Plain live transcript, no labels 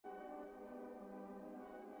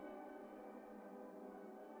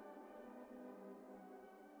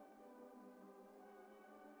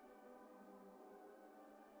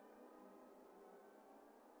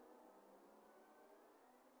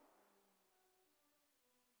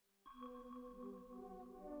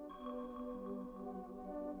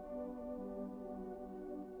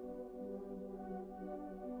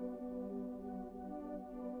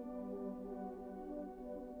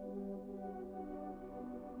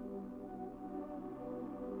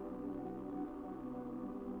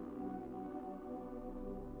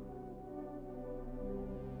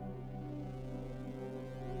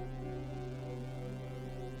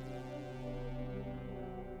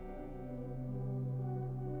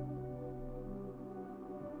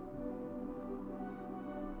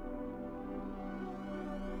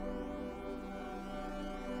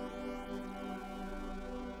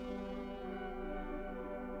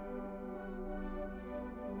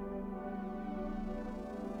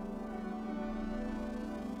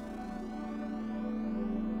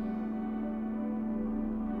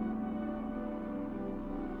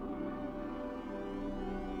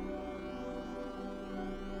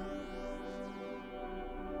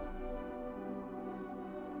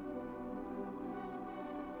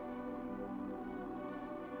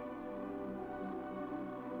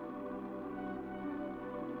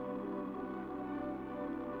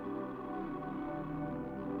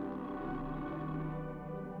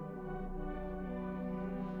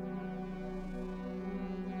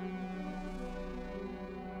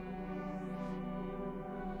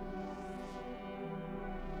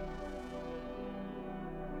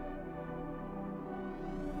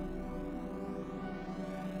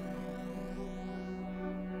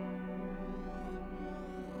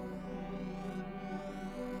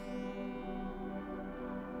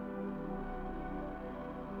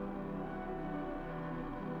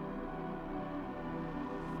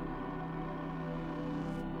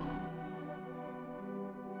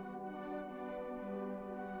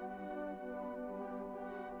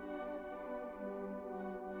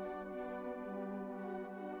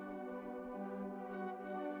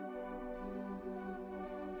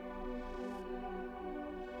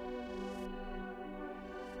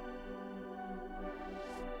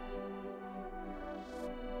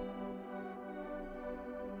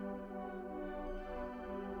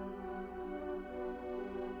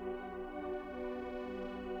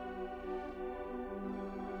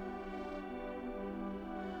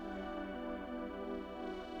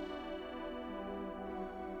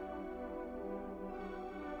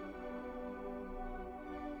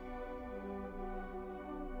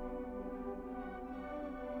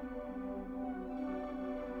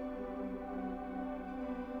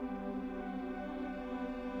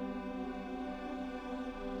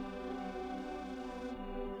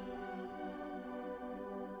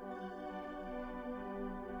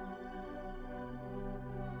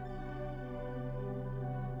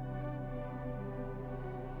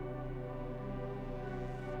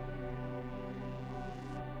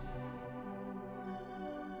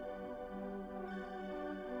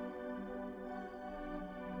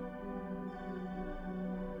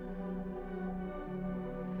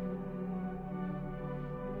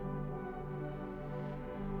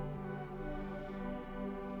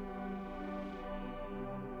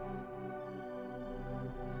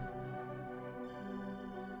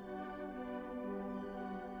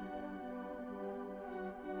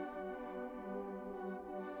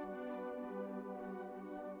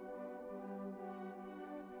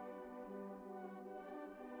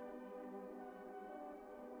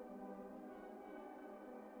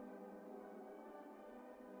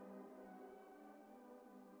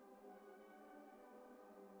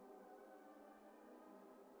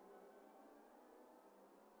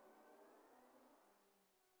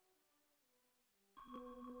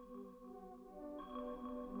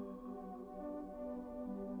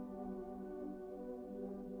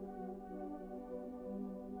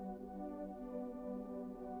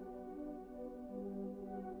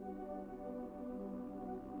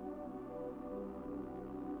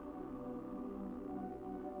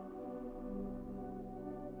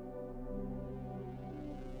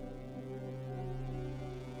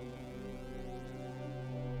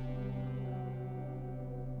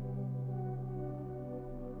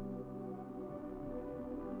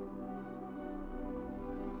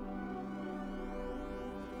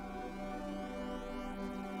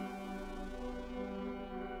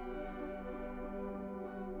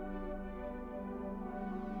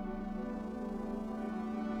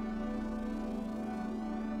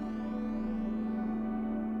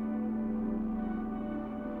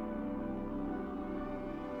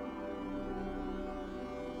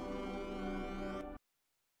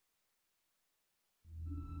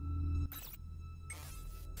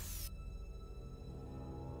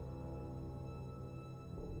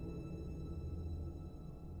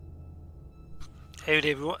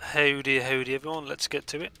Howdy everyone, let's get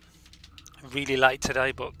to it. Really late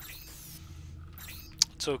today, but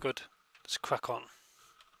it's all good. Let's crack on.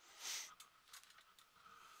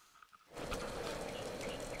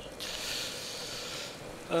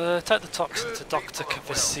 Take the toxin to Dr.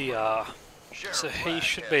 Cavassier. So he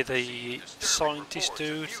should be the scientist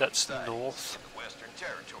dude that's north.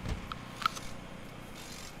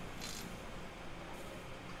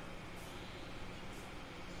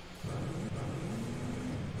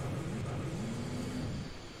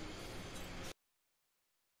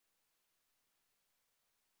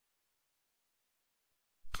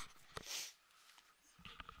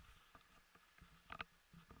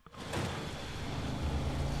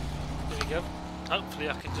 There we go. Hopefully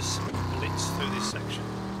I can just blitz through this section.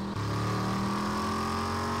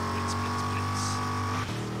 Blitz, blitz, blitz.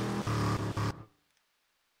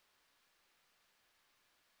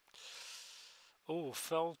 Oh,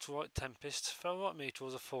 felt right Tempest. Felt right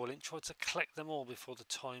meteors are falling. Try to collect them all before the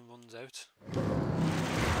time runs out.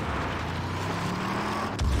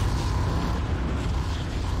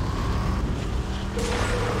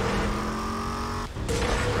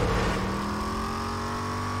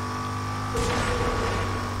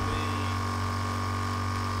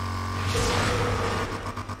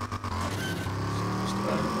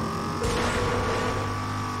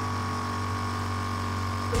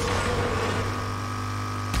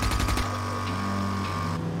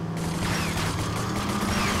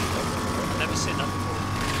 Never seen that before.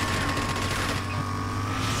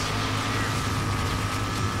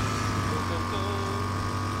 Go, go, go.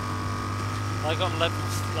 I got level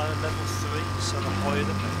 3, so the higher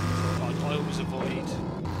the better. So I always avoid.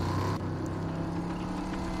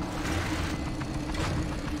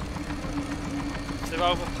 If they're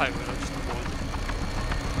overpowered, I just avoid them.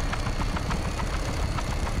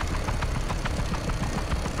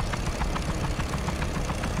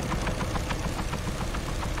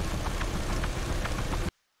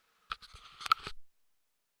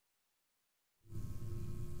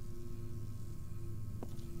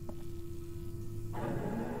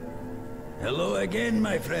 Hello again,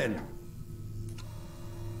 my friend.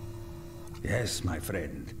 Yes, my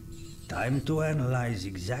friend. Time to analyze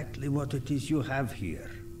exactly what it is you have here.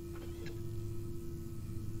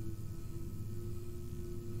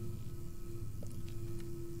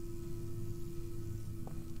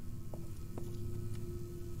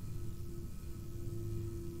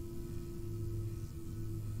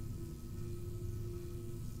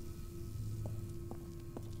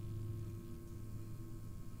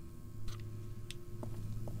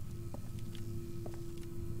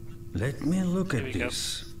 Let me look at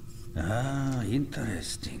this. Ah,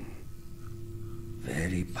 interesting.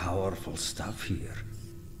 Very powerful stuff here.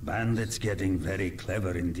 Bandits getting very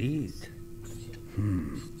clever indeed.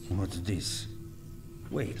 What's this?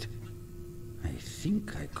 Wait. I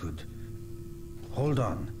think I could... Hold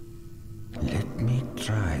on. Let me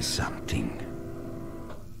try something.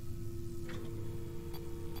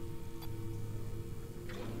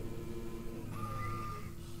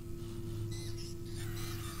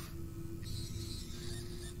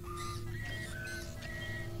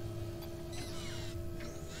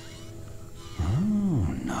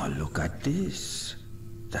 Look at this.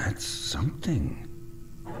 That's something.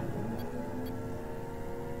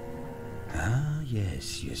 Ah,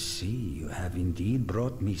 yes, you see, you have indeed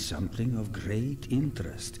brought me something of great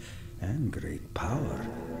interest and great power.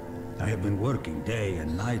 I have been working day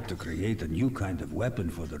and night to create a new kind of weapon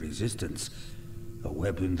for the Resistance. A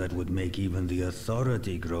weapon that would make even the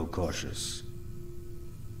Authority grow cautious.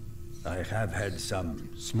 I have had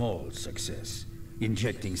some small success.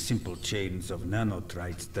 Injecting simple chains of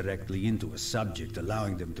nanotrites directly into a subject,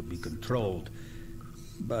 allowing them to be controlled.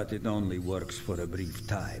 But it only works for a brief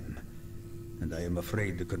time. And I am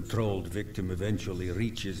afraid the controlled victim eventually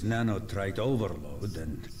reaches nanotrite overload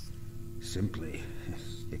and simply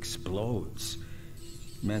explodes.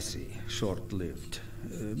 Messy, short-lived,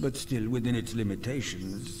 but still within its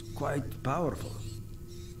limitations, quite powerful.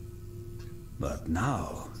 But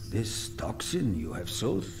now, this toxin you have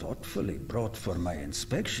so thoughtfully brought for my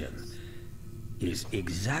inspection is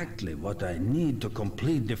exactly what I need to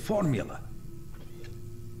complete the formula.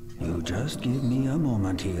 You just give me a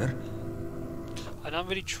moment here. I don't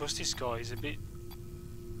really trust this guy. He's a bit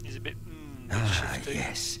shifty.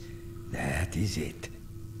 Yes, that is it.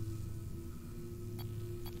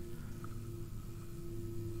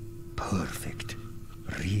 Perfect.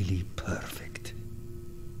 Really perfect.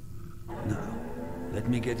 Now, let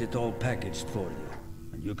me get it all packaged for you,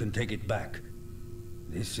 and you can take it back.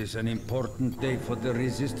 This is an important day for the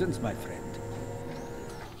Resistance, my friend.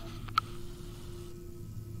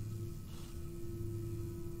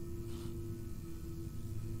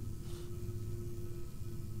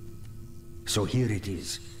 So here it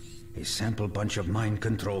is. A sample bunch of mind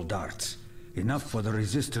control darts. Enough for the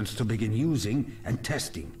Resistance to begin using and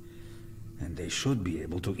testing. And they should be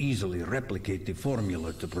able to easily replicate the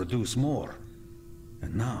formula to produce more.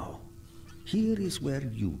 And now, here is where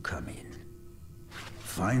you come in.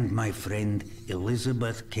 Find my friend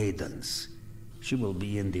Elizabeth Cadence. She will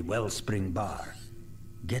be in the Wellspring Bar.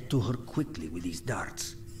 Get to her quickly with these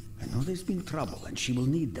darts. I know there's been trouble and she will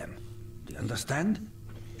need them. Do you understand?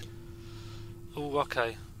 Oh,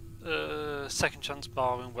 okay. Second chance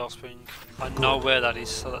bar in Wellspring. I know where that is,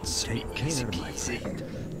 so that's easy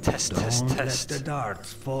peasy. Test, test, Don't test. let the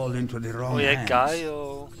darts fall into the wrong Oh yeah, hands. guy,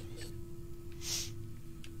 or...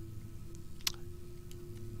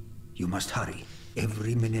 You must hurry.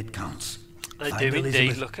 Every minute counts. They Find do indeed,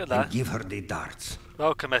 Elizabeth look at and that. give her the darts.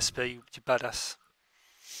 Welcome SP, you badass.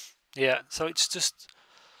 Yeah, so it's just...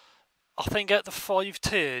 I think out the 5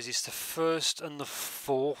 tiers, it's the first and the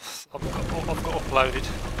 4th I've got uploaded.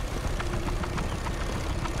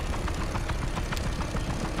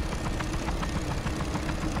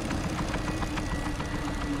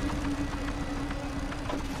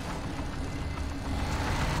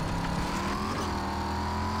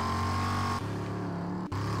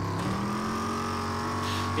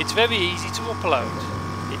 It's very easy to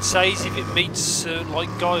upload. It says if it meets certain like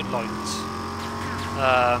guidelines,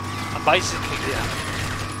 and basically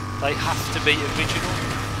they have to be original,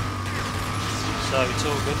 so it's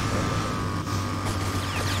all good.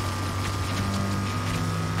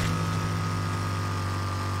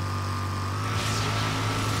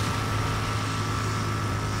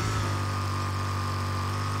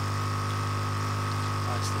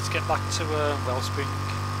 Right, so let's get back to Wellspring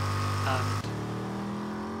and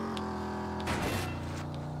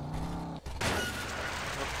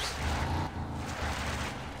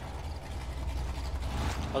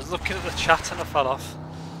I was looking at the chat and I fell off.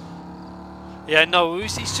 Yeah, no,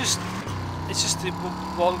 it's just the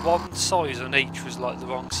one size on each was like the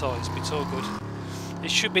wrong size, but it's all good. It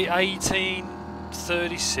should be 18,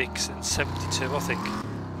 36 and 72, I think.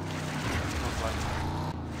 Okay.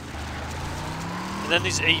 And then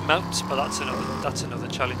there's emotes, but that's another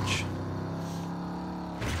challenge.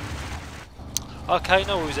 Okay,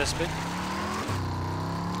 no worries, SP.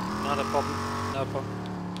 Not a problem, no problem.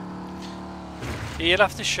 You'll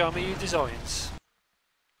have to show me your designs.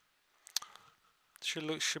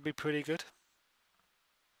 Should be pretty good.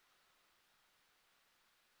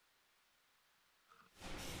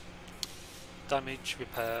 Damage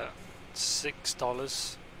repair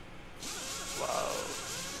 $6. Wow,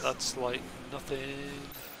 that's like nothing.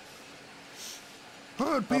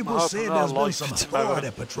 Heard people say there's been some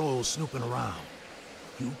authority patrols snooping around.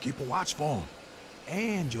 You keep a watch for them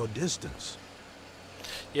and your distance.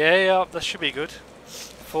 Yeah, that should be good.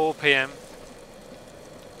 4 PM.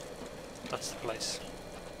 That's the place.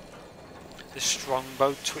 The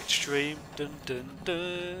Strongbow Twitch stream. Dun dun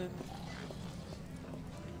dun.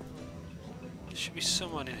 There should be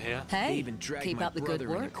someone in here. Hey, keep up the good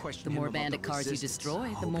work. The more bandit cars you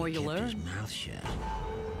destroy, the more you learn. His mouth shut.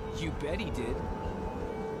 You bet he did.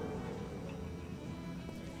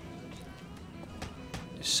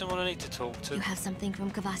 There's someone I need to talk to. You have something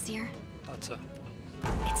from Kvasir? That's a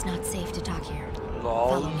It's not safe to talk here. lol.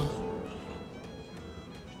 Follow me.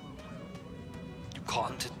 You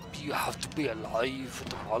can't. You have to be alive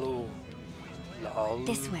to follow. Lol.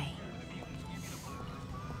 This way.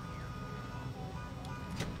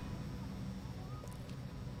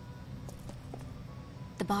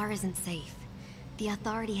 The bar isn't safe. The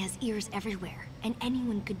authority has ears everywhere, and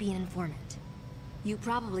anyone could be an informant. You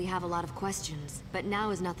probably have a lot of questions, but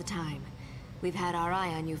now is not the time. We've had our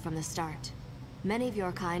eye on you from the start. Many of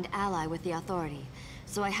your kind ally with the authority,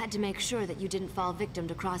 so I had to make sure that you didn't fall victim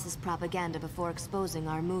to Cross's propaganda before exposing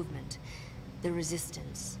our movement, the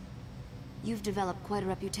Resistance. You've developed quite a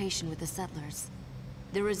reputation with the settlers.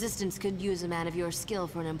 The Resistance could use a man of your skill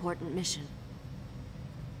for an important mission.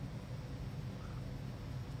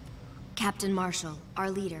 Captain Marshall, our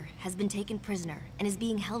leader, has been taken prisoner and is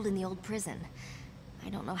being held in the old prison. I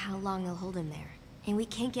don't know how long they'll hold him there, and we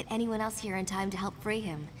can't get anyone else here in time to help free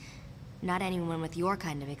him. Not anyone with your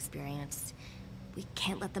kind of experience. We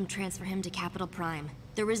can't let them transfer him to Capital Prime.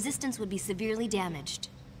 The Resistance would be severely damaged.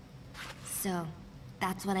 So,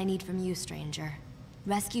 that's what I need from you, stranger.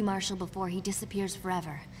 Rescue Marshall before he disappears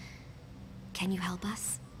forever. Can you help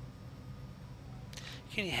us?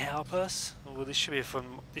 Can you help us? Well, this should be a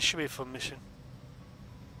fun mission.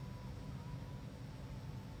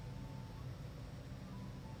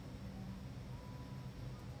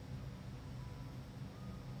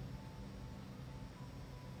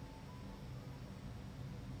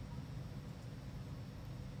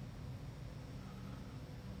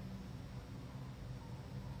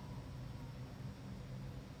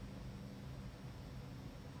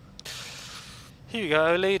 Here we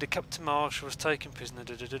go, leader Captain Marshall was taken prisoner.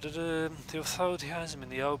 The authority has him in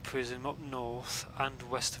the old prison up north and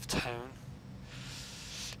west of town.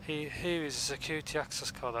 Here is a security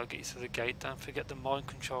access card that'll get you through the gate. Don't forget the mind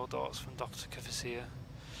control darts from Dr. Cavazia.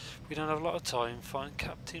 We don't have a lot of time. Find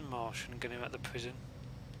Captain Marshall and get him out of the prison.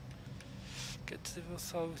 Get to the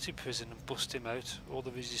authority prison and bust him out. All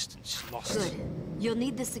the resistance is lost. Good. You'll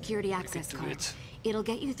need the security access card. It'll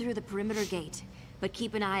get you through the perimeter gate, but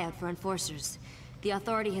keep an eye out for enforcers. The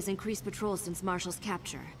authority has increased patrol since Marshall's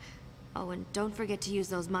capture. Oh, and don't forget to use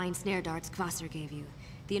those mine snare darts Kvasser gave you.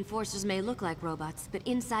 The enforcers may look like robots, but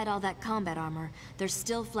inside all that combat armor, there's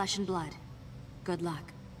still flesh and blood. Good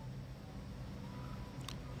luck.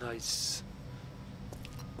 Nice.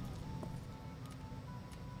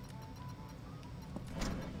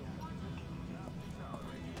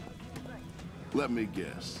 Let me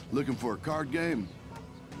guess. Looking for a card game?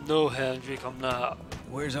 No, Hendrik, I'm not.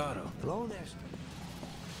 Where's Otto? Hello there.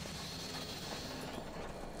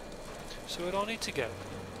 So where do I need to go?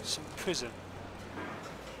 Some prison.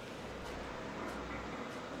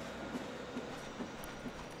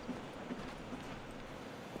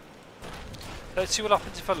 Let's see what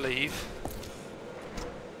happens if I leave.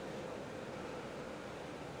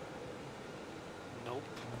 Nope.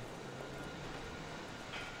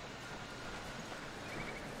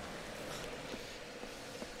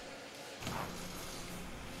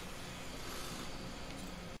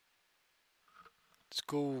 Let's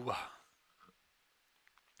go.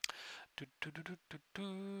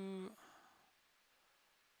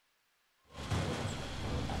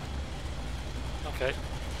 Okay.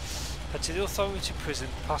 Head to the authority prison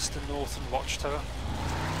past the northern watchtower.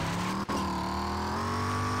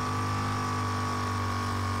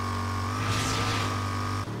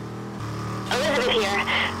 Elizabeth here.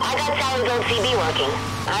 I got Sally's old CB working.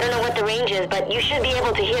 I don't know what the range is, but you should be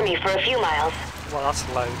able to hear me for a few miles. Well, that's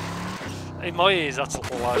loud. In my ears, that's a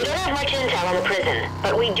loud. We don't have much intel on the prison,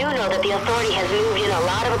 but we do know that the authority has moved in a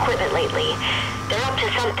lot of equipment lately. They're up to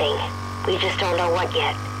something. We just don't know what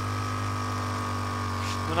yet.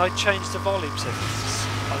 When I changed the volume settings,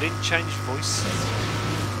 I didn't change voice.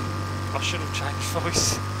 I should have changed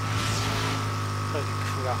voice. Holy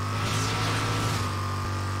crap.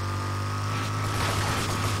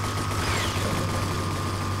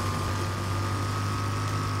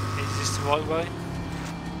 Is this the right way?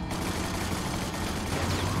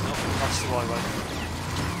 No, that's the right way.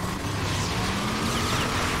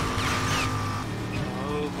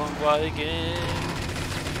 Oh, wrong way again.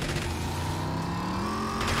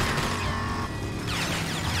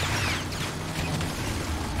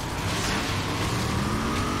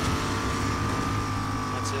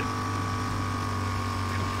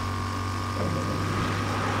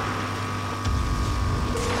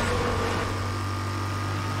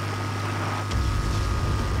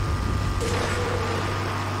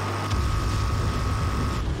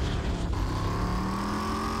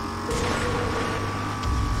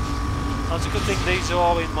 That's a good thing these are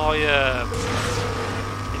all in my,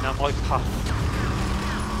 my path.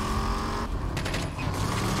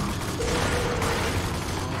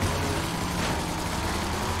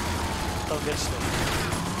 Don't get stuck.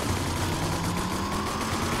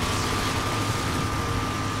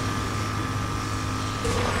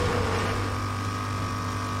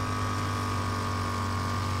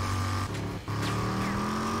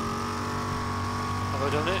 Have I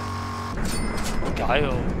done it?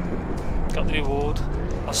 Guile. Got the reward.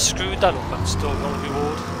 I screwed that up and still got the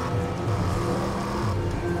reward.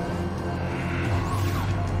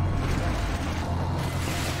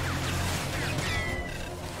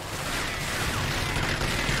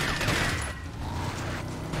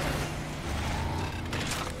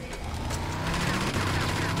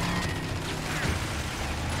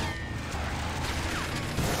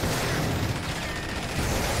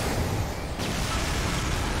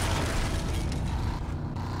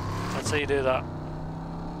 That's how you do that.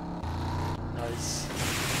 Nice.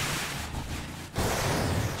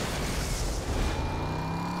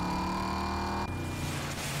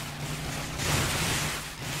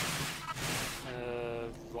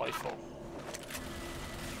 Rifle.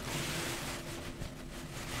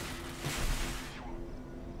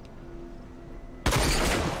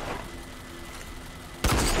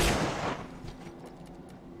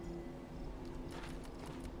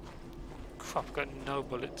 Crap, I've got no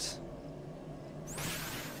bullets.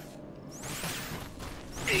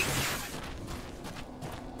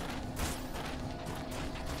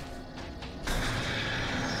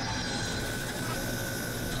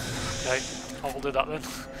 Okay, I'll do that then.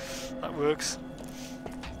 That works.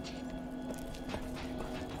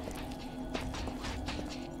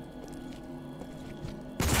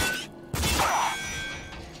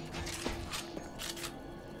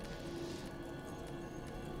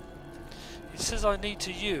 says I need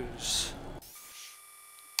to use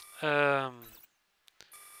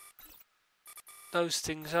those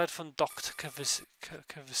things I had from Dr.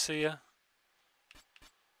 Cavasia.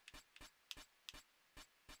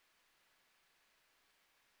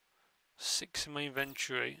 Six in my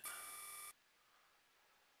inventory.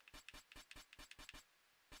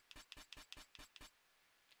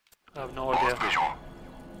 I have no idea.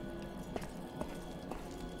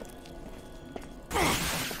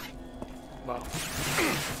 Wow.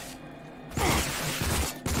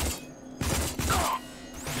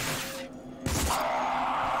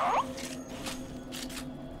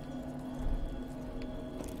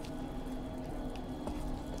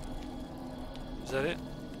 Is that it?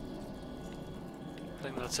 I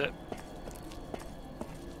think that's it.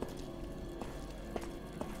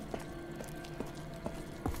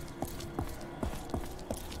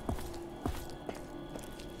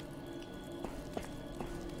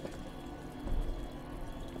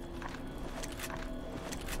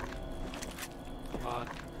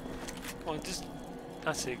 Come on, just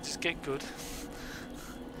that's it. Just get good.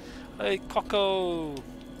 Hey, Croco!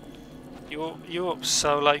 You're up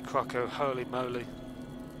so late, Croco. Holy moly!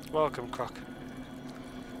 Welcome, Croc.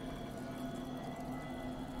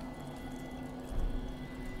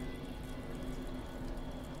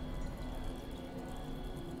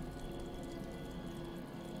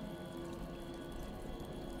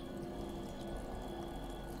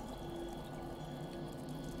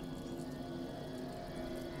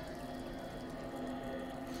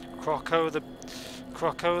 Croco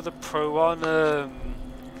the pro on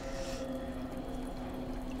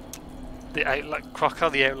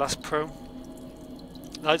Croco the Outlast Pro.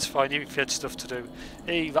 That's fine, even if you had stuff to do.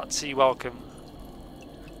 Hey Ratsy, welcome.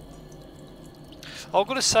 I've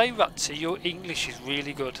got to say, Ratsy, your English is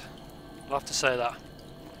really good. I'll have to say that.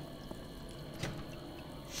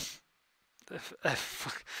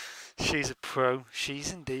 She's a pro.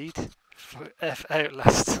 She's indeed. F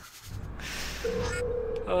Outlast.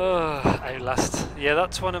 Oh, Outlast. Yeah,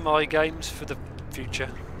 that's one of my games for the future.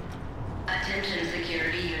 Attention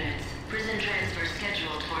security units. Prison transfer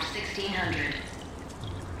scheduled for 1600.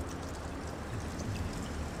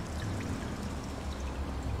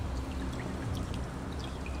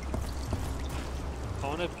 I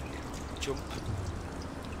want to jump.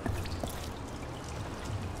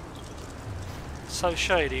 So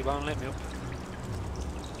shady, won't let me up.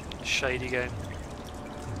 Shady game.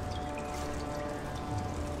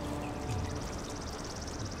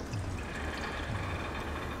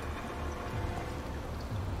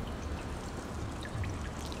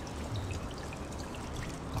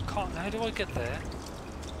 How do I get there?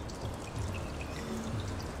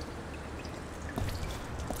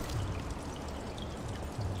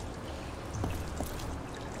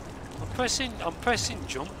 I'm pressing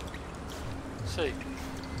jump. See.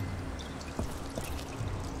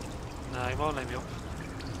 No, he won't let me up.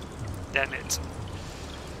 Damn it.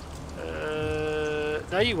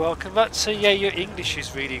 No, you're welcome. So yeah, your English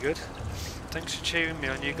is really good. Thanks for cheering me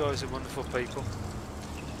on. You guys are wonderful people.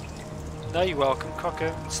 No, you're welcome,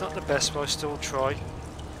 Croco. It's not the best, but I still try.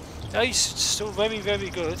 No, he's still very, very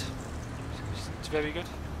good. It's very good.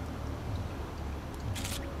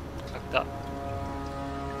 Like that.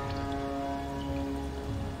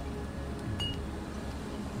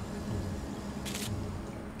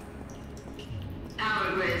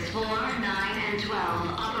 Power grids 4, 9, and 12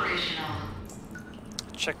 operational.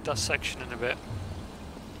 Check that section in a bit.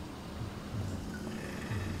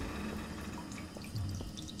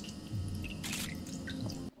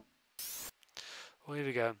 Here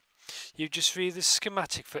we go. You just read the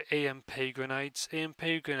schematic for EMP grenades.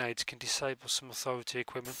 EMP grenades can disable some authority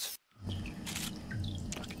equipment.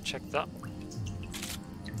 I can check that.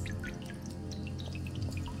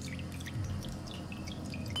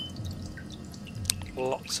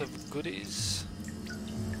 Lots of goodies.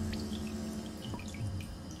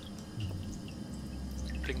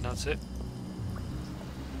 I think that's it.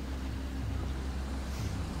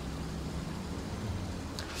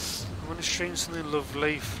 I want to stream something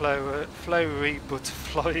lovely, flowery,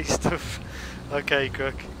 butterfly stuff. Okay,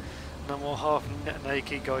 Cook. No more half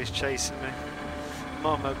naked guys chasing me.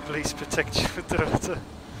 Mama, please protect your daughter.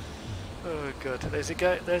 Oh god, there's a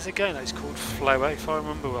game that's called Flower, if I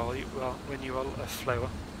remember well, when you are a flower.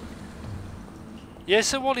 Yeah,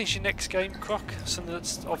 so what is your next game, Croc? Something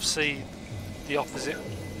that's obviously the opposite.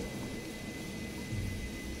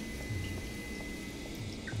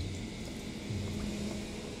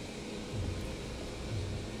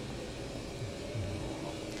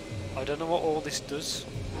 I don't know what all this does.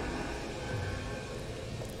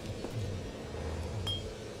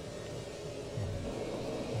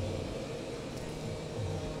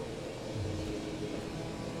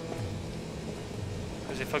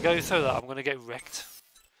 if I go through that, I'm going to get wrecked.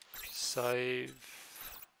 Save.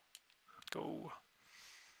 Go.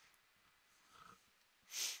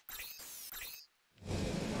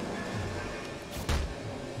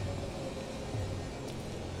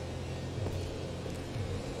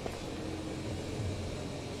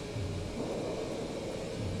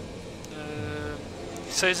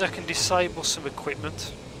 It says I can disable some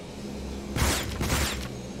equipment.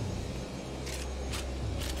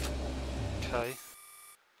 Okay.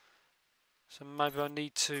 So maybe I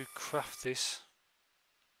need to craft this.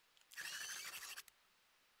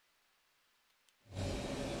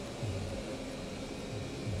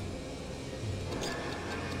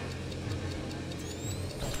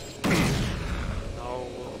 No.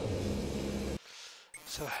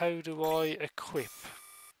 So how do I equip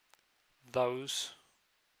those?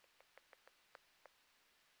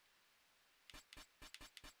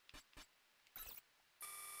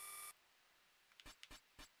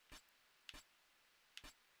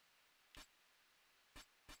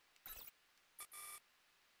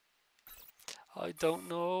 I don't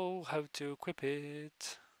know how to equip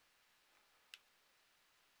it.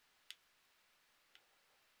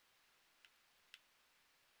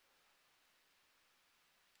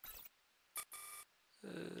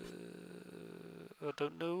 I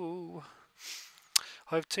don't know.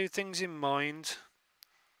 I have two things in mind.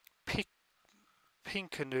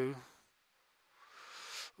 Pinkanu,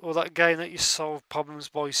 or that game that you solve problems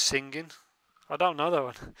by singing. I don't know that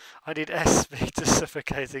one. I did SB to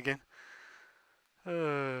suffocate again.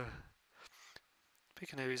 Pinkanu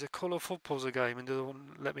is a colourful puzzle game, and the other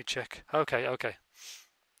one, let me check. Okay.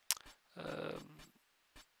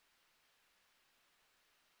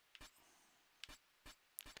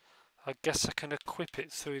 I guess I can equip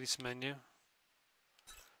it through this menu.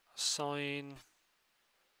 Assign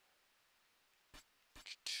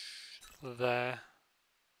there.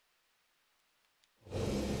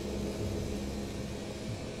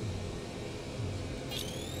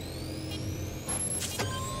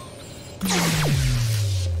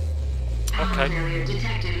 Okay. Failure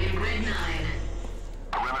detected in grid 9.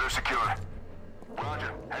 Perimeter secure.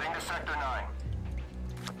 Roger. Heading to sector 9.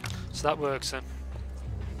 So that works then.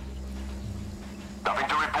 Nothing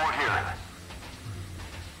to report here.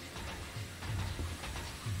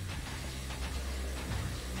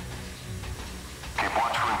 Keep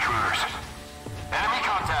watch for intruders. Enemy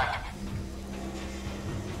contact.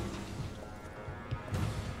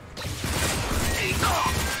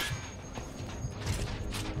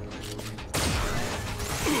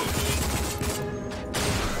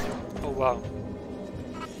 Oh wow.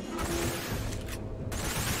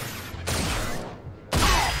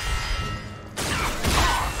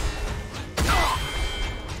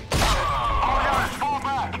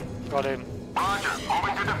 Got him. Roger,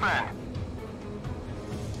 moving to defend.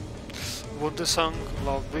 Wonder Song,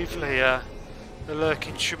 log briefly here. The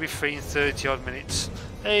lurking should be free in 30 odd minutes.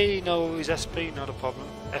 Hey, no, is SB, not a problem.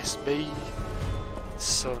 SB,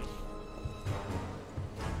 son.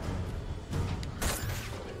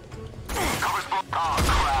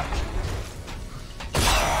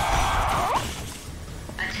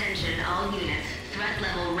 Attention all units. Threat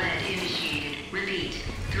level red initiated. Repeat.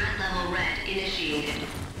 Threat level red initiated.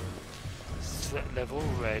 Threat level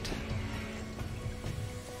red.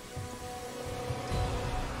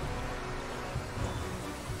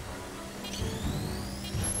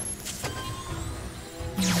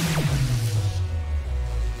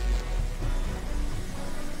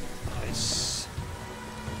 Nice.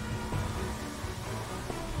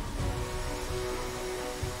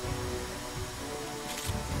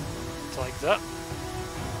 Like that.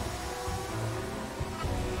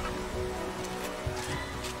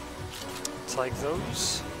 Take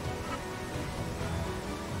those.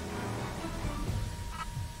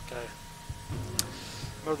 Okay.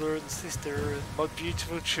 Mother and sister, my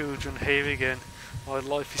beautiful children, here again. My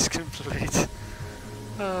life is complete.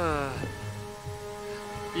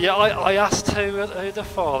 Yeah, I asked who the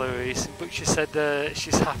father is, but she said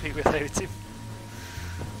she's happy without him.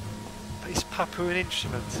 Is Papu an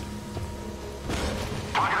instrument?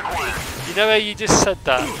 You know how you just said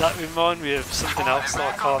that? That reminded me of something else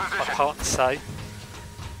that I can't say.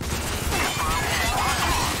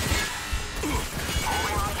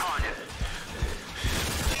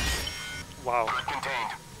 Wow.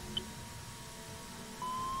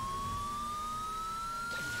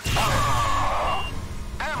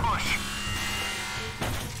 Ambush.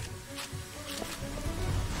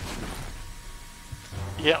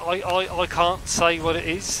 Yeah, I can't say what it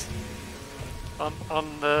is on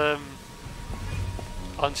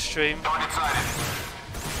stream. Target sighted.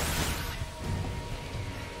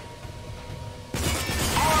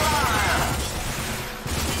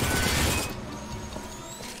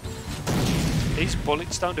 These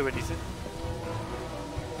bullets don't do anything.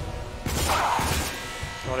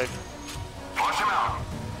 Got him. Flush him out.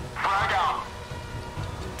 Frag out.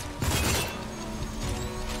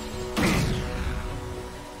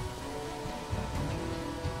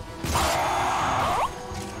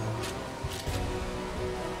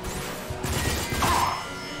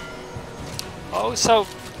 Oh, so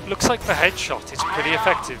looks like the headshot is pretty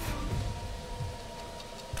effective.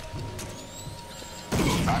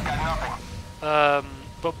 I've got nothing.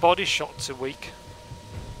 But body shots are weak.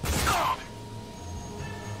 Fire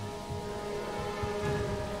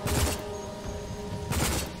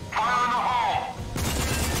in the hole.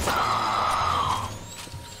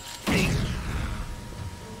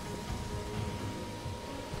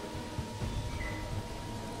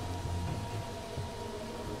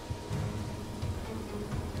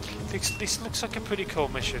 This looks like a pretty cool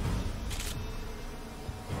mission.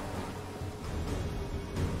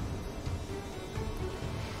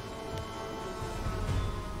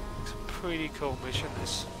 It's a pretty cool mission,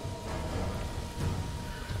 this.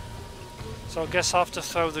 So I guess I have to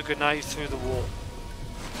throw the grenade through the wall.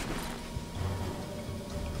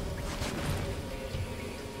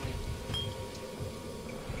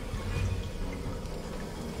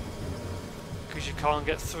 Because you can't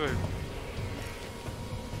get through.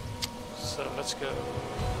 So let's go.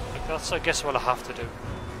 That's, I guess, what I have to do.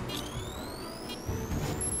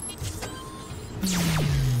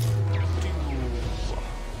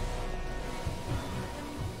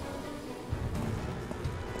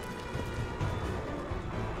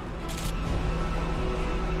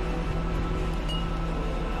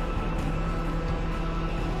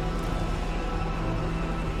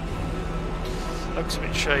 Looks a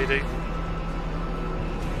bit shady.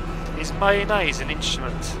 Is mayonnaise an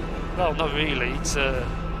instrument? Well, not really. It's a...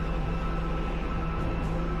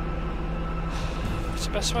 What's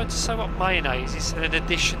the best way to say what mayonnaise is? An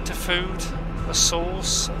addition to food? A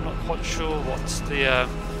sauce? I'm not quite sure what's the...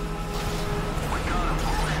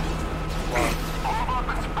 Wow. Move up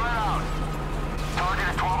and spread out. Target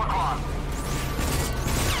at 12 o'clock.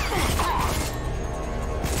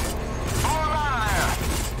 Pull him out of there.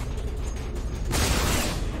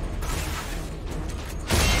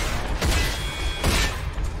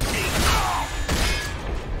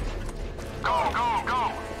 Go, go, go!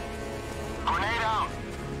 Grenade out!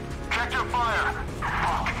 Check your fire!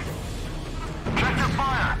 Fuck! Check your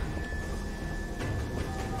fire!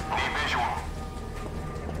 Need visual.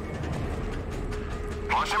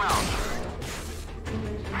 Flush him out.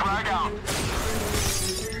 Frag out.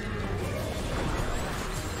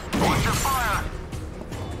 Watch your fire!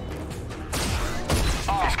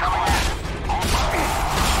 He's coming in.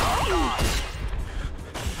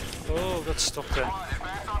 Oh, got stuck there.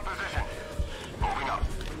 Advance on position. Moving up.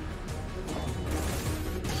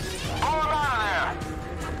 Pull him out of there!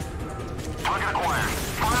 Target acquired.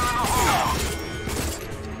 Fire in the hole!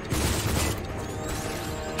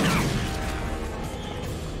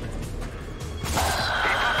 He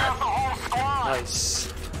took out the whole squad! Nice.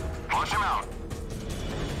 Flush him out.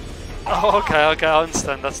 Oh, okay, I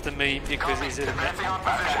understand. That's the meme because he's in it. Advancing on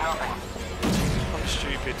position, nothing. I'm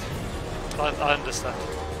stupid. I understand.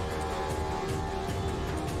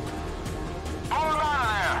 Pull him out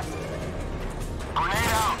of there!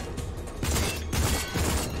 Grenade out!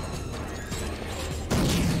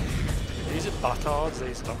 These are batards,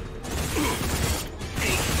 these lot.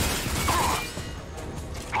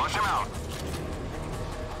 Flush him out.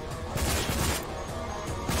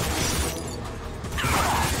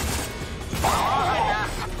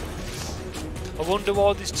 I wonder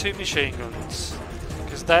why there's two machine guns.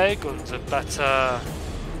 Because their guns are better.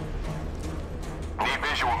 Need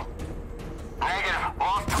visual. Negative.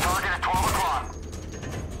 Lost the target at 12 o'clock.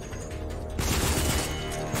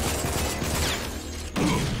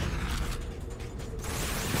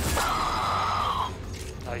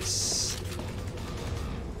 Nice.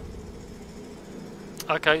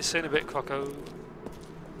 Okay, see you in a bit, Croco.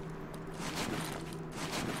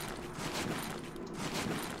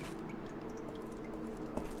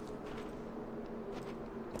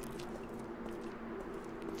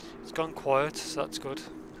 It's gone quiet, so that's good.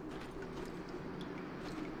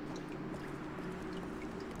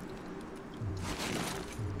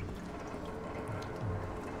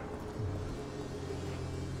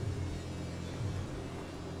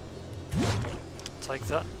 Take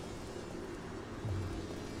that.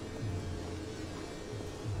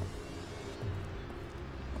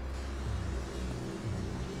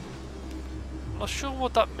 Not sure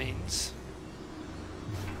what that means.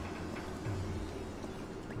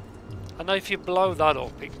 I know if you blow that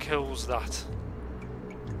up, it kills that.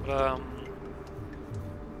 But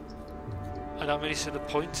I don't really see the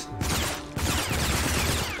point.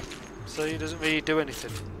 So he doesn't really do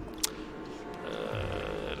anything.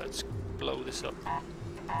 Let's blow this up.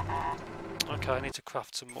 Okay, I need to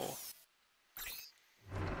craft some more.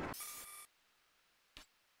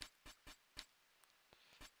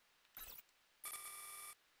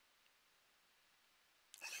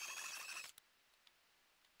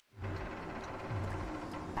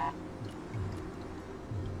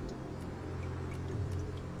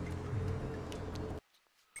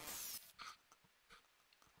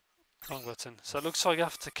 Wrong button. So it looks like I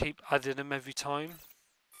have to keep adding them every time.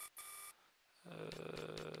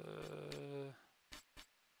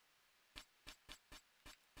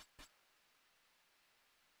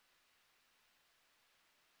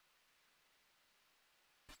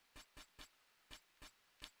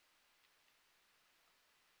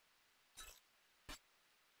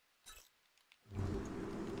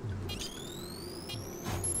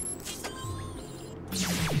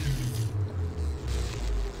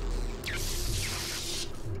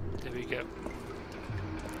 There we go.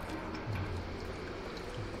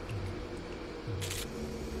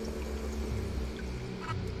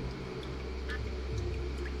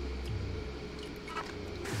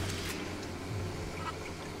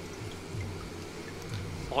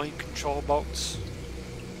 Mind control box.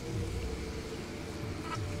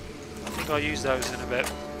 I think I'll use those in a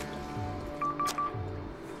bit.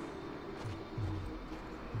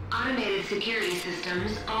 Automated security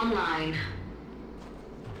systems online.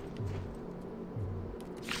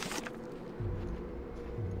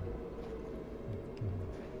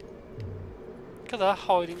 Look at that,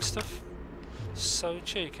 hiding stuff. So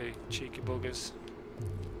cheeky, cheeky buggers.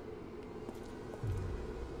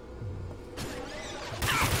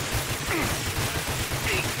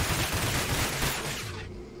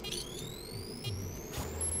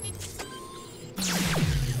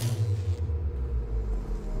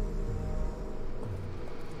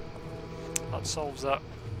 That solves that.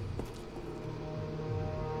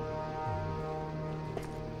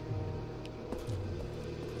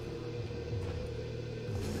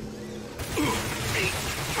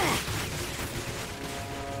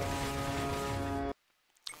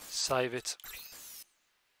 Save it.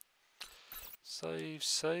 Save,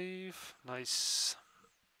 save. Nice.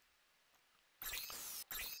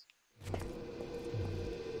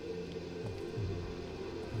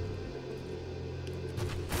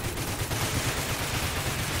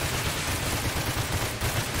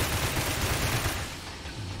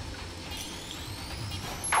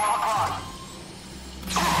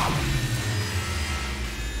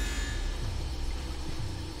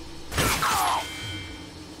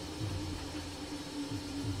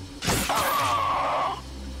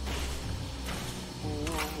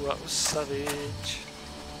 That was savage.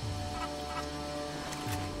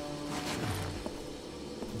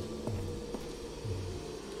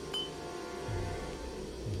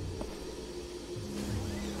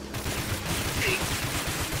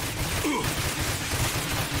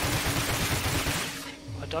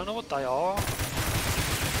 I don't know what they are.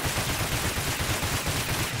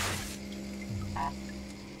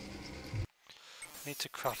 Need to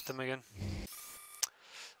craft them again.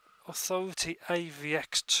 Authority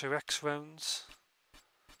AVX 2X rounds.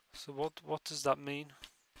 So what does that mean?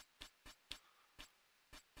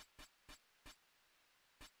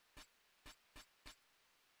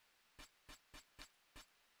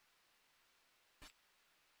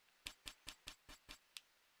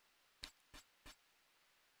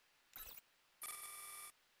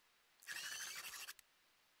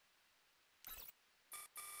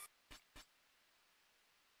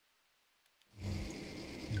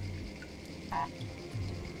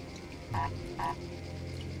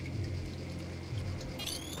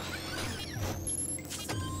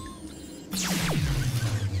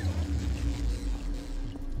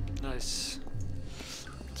 Nice.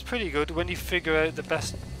 It's pretty good when you figure out the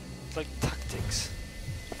best, like, tactics.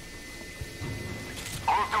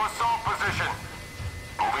 Move to assault position.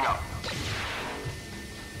 Moving up.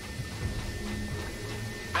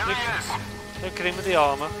 There he is. Look at him with the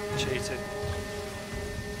armor. Cheating.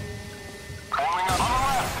 Forming up on the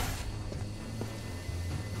left.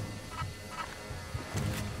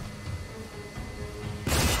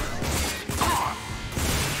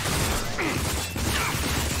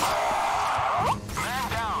 Man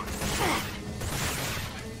down.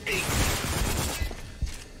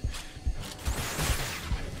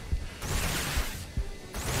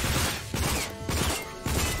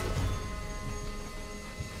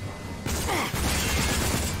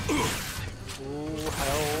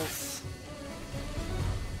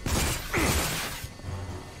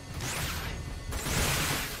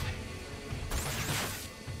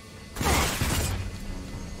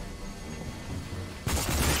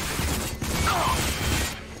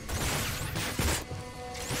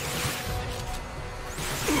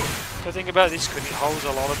 Good thing about this gun, it holds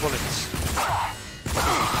a lot of bullets.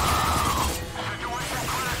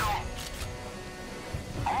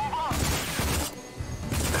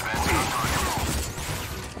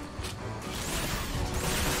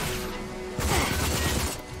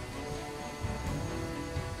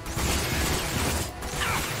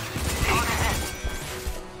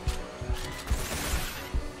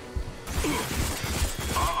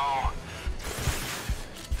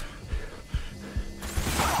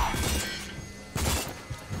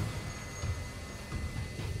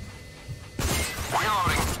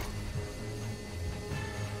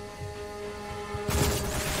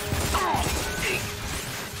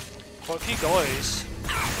 Quite a few guys.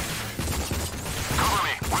 Cover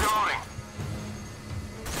me. Reloading.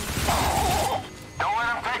 Don't let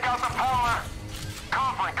him take out the power.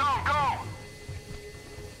 Conflict, go!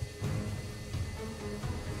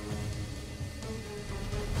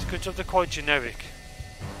 It's a good job they're quite generic.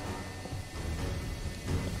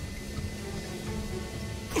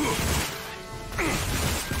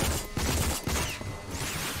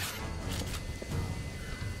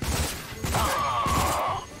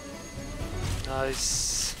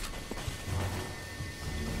 Nice.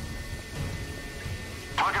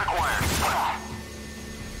 Target acquired.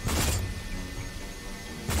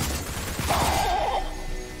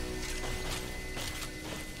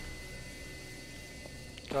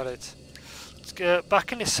 Got it. Let's get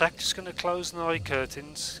back in a sec. Just going to close the eye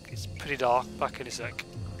curtains. It's pretty dark. Back in a sec.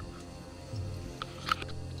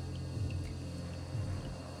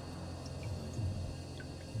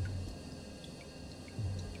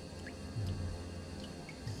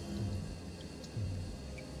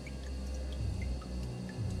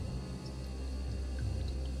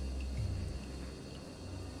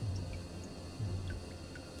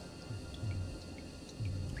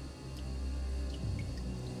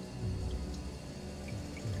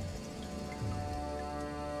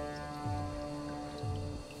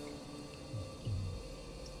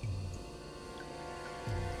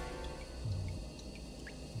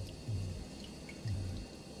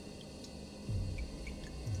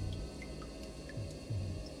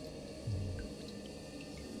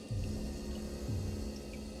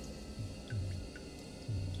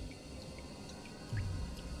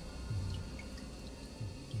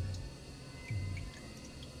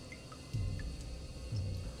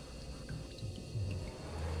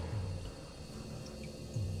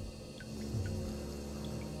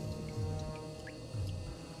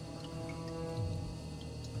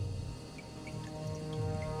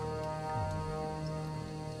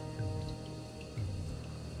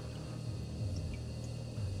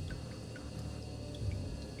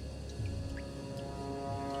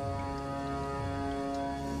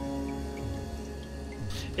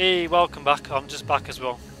 Hey, welcome back. I'm just back as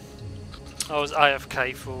well. I was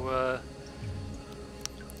AFK for a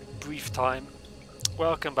brief time.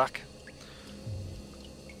 Welcome back.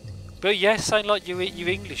 But yeah, sound like your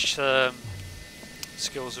English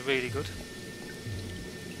skills are really good.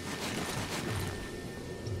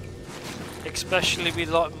 Especially with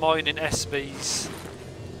like mine and SB's,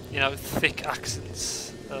 you know, thick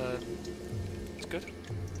accents. It's good.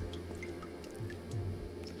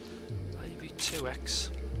 Maybe 2x.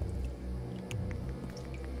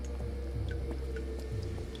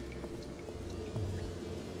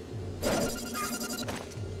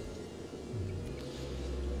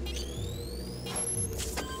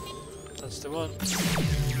 That's the one.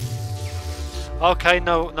 Okay,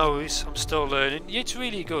 no worries. I'm still learning. It's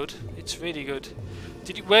really good. It's really good.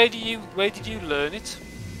 Where did you learn it?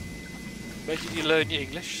 Where did you learn your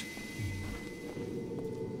English?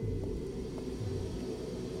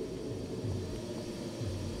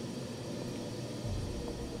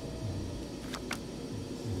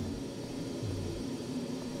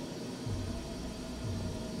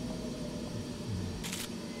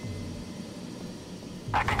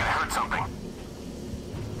 I think I heard something.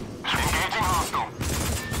 Engaging hostile.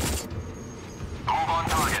 Move on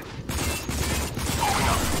target. Moving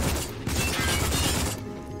up.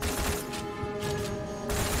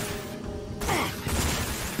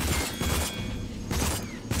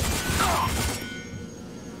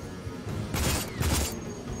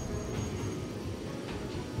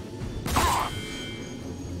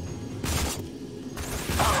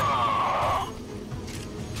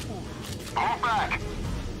 Move back.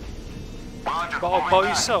 Roger, By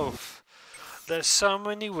yourself. There's so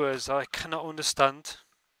many words I cannot understand.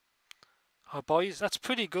 That's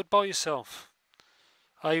pretty good by yourself.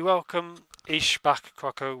 Hey, welcome Ish back,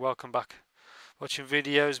 Croco, welcome back. Watching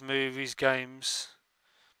videos, movies, games,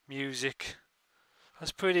 music.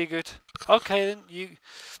 That's pretty good. Okay then,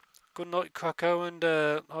 Good night, Krakow, and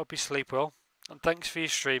I hope you sleep well. And thanks for your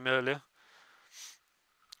stream earlier.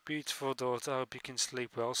 Beautiful daughter, I hope you can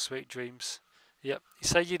sleep well. Sweet dreams. Yep, you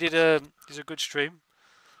say you did a good stream.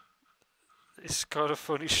 It's kind of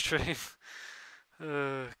funny stream.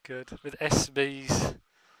 Good. With SB's.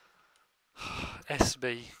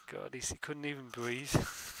 SB, God, he couldn't even breathe.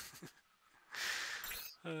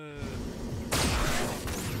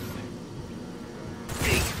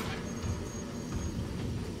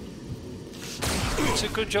 It's a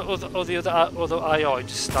good job, or the other AI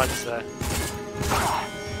just stands there.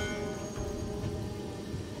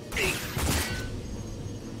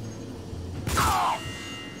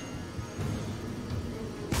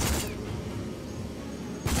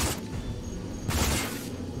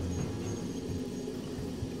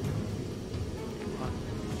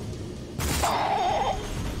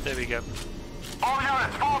 There we go. All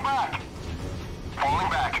units, fall back! Falling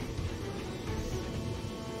back.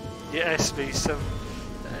 Yeah, SB, so...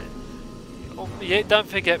 yeah, don't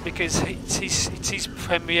forget, because it's his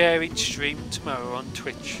premiering stream tomorrow on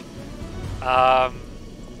Twitch. I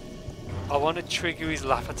want to trigger his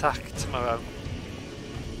laugh attack tomorrow.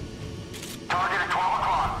 Target at 12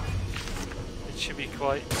 o'clock. It should be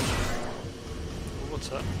quite... What's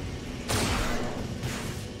that?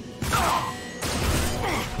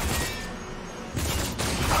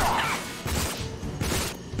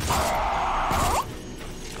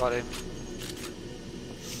 Got him.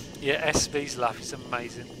 Yeah, SB's laugh is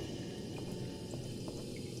amazing.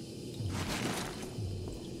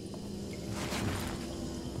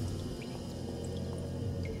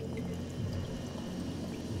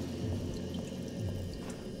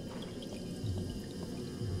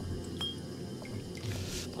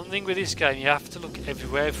 One thing with this game, you have to look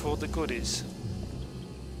everywhere for all the goodies.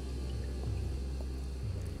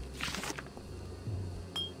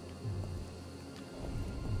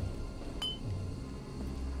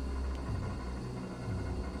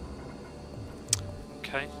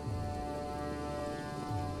 Okay.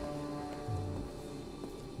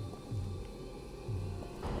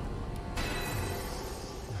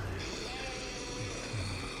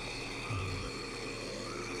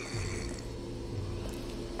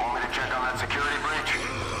 Want me to check on that security breach?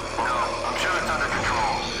 No, I'm sure it's under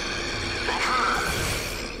control. Intruder!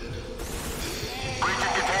 Breach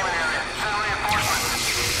in containment area. Send reinforcements.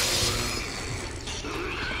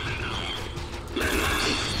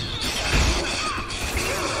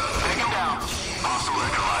 Take him down. Hostile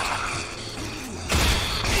neutralized.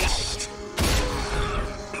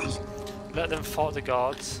 Let them fight the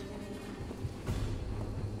guards.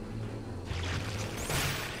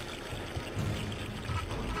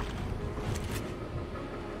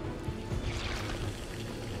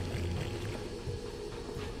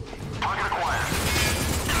 Target acquired.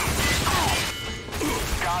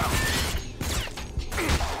 Got him.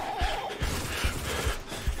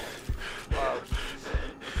 Wow.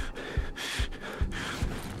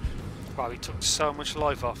 Wow, he took so much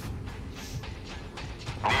life off.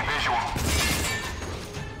 Need visual.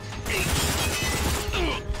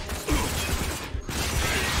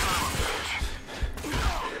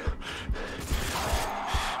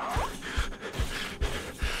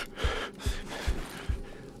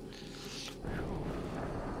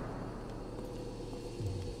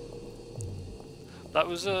 That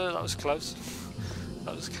was close.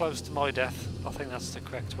 That was close to my death. I think that's the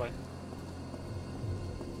correct way.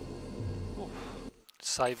 Ooh,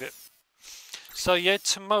 save it. So yeah,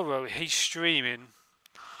 tomorrow he's streaming.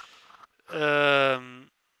 I'm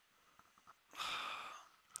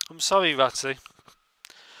sorry, Ratty.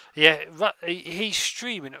 Yeah, he's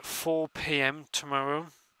streaming at 4 PM tomorrow.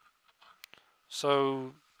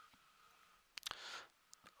 So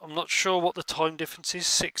I'm not sure what the time difference is.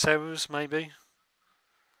 6 hours, maybe.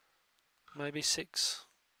 Maybe 6.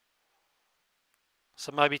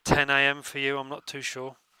 So maybe 10 AM for you. I'm not too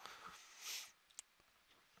sure.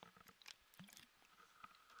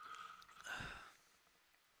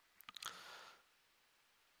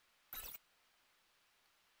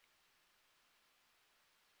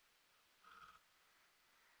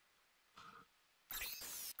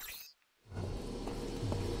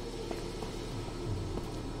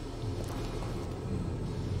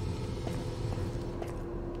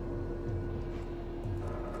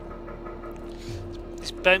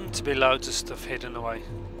 There's bound to be loads of stuff hidden away.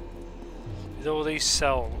 With all these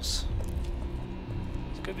cells.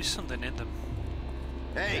 There's going to be something in them.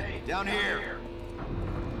 Hey, down here!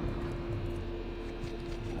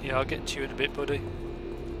 Yeah, I'll get to you in a bit, buddy.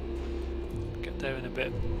 Get there in a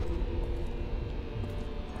bit.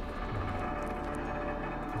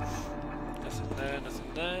 Nothing there,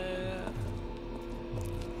 nothing there.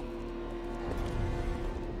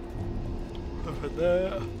 Nothing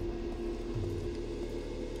there.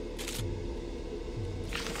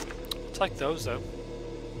 Take those though.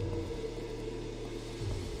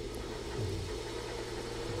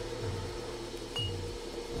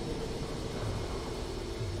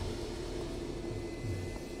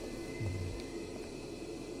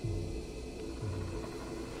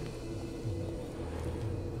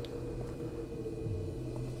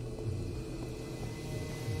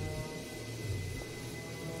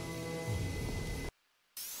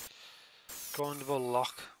 Grindable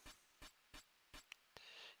lock.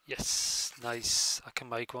 Yes, nice. I can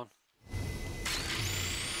make one.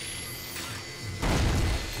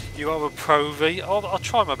 You are a pro V. I'll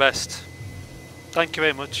try my best. Thank you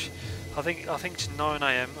very much. I think it's 9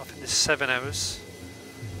 AM. I think there's 7 hours.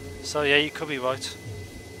 So yeah, you could be right.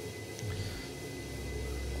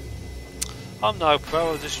 I'm no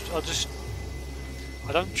pro.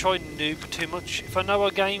 I don't try noob too much. If I know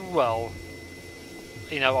a game well,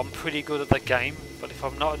 you know, I'm pretty good at the game. But if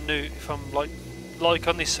I'm not a noob, if I'm like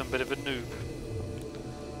on this, I'm a bit of a noob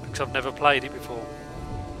because I've never played it before.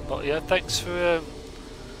 But yeah, thanks for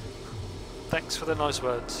the nice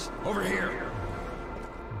words. Over here.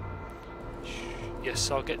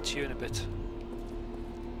 Yes, I'll get to you in a bit.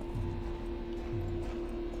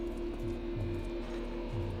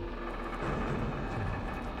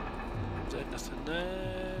 Is there nothing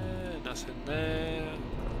there? Nothing there.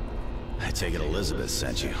 I take it Elizabeth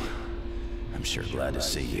sent you. I'm sure glad to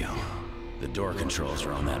see you. The door controls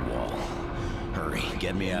are on that wall. Hurry,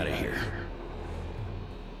 get me out of here.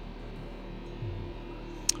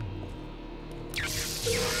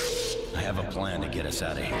 I have a plan to get us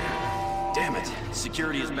out of here. Damn it!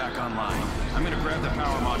 Security is back online. I'm gonna grab the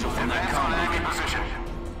power module from that Advance on convoy. enemy position.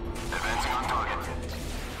 Advancing on target.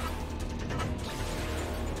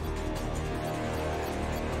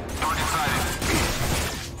 Target sighted.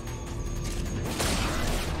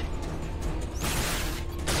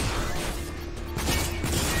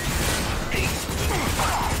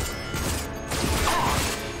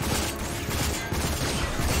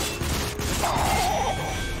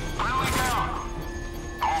 Friendly down.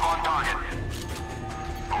 Move on target.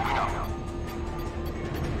 Moving up.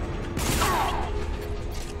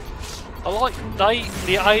 I like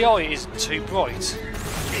the AI isn't too bright.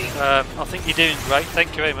 I think you're doing great. Thank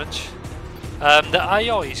you very much. The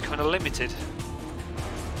AI is kind of limited.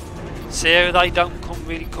 See how they don't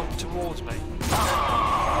really come towards me. Send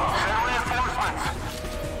reinforcements.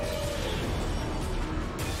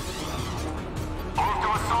 Move to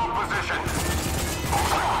assault position.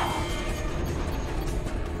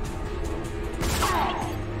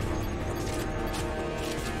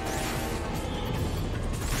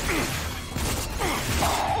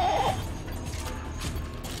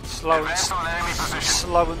 Advance on enemy position.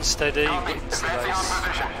 Slow and steady. Copy. Get into the Advancing on base.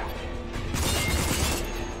 position.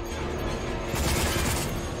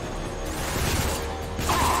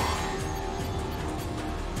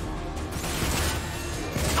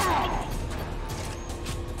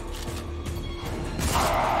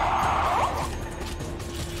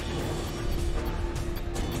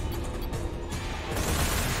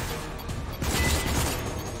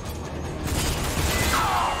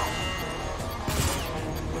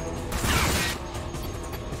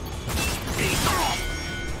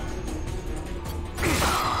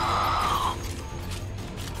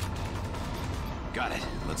 Got it.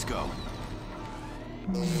 Let's go.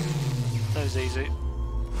 That was easy.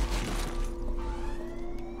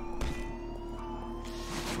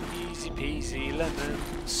 Easy peasy lemon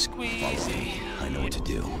squeezy. I know what to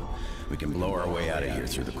do. We can blow our way out of here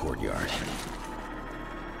through the courtyard.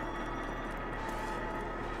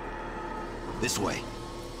 This way.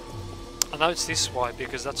 I know it's this way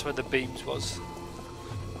because that's where the beams was.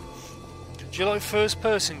 Do you like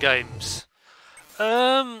first-person games?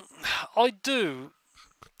 I do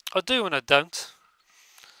and I don't.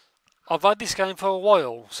 I've had this game for a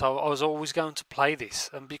while, so I was always going to play this,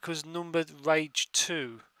 and because Numbered Rage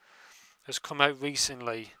 2 has come out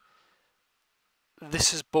recently,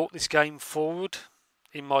 this has brought this game forward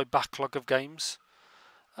in my backlog of games.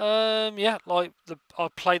 Yeah, like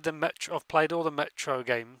I've played all the Metro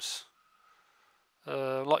games.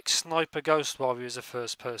 Like Sniper Ghost Warrior is a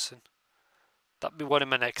first person. That'd be one of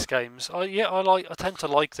my next games. I tend to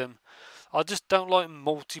like them. I just don't like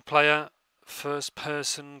multiplayer first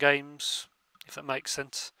person games, if that makes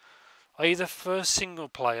sense. I either first single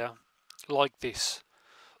player like this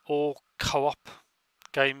or co-op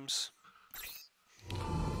games.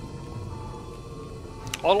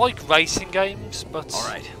 I like racing games, but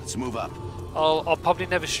Alright, let's move up. I'll probably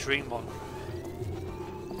never stream one.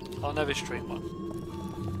 I'll never stream one.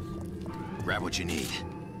 Grab what you need.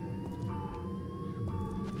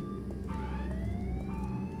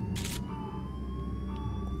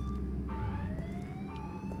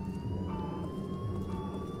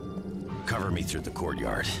 Cover me through the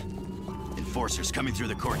courtyard. Enforcers coming through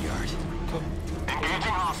the courtyard. Engaging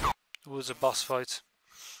hostile. It was a boss fight.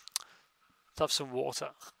 Let's have some water.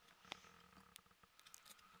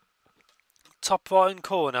 Top right hand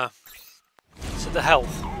corner. So the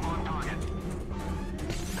health.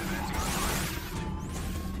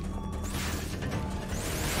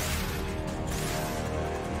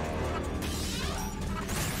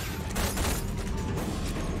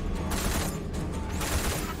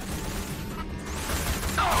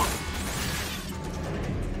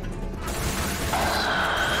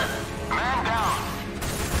 Man down.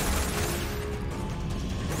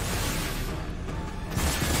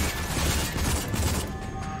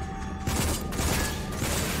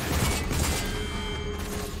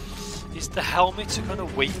 Is the helmet kind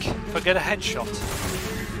of weak if I get a headshot?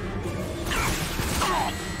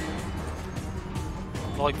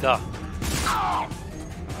 Like that.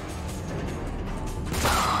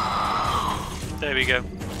 There we go.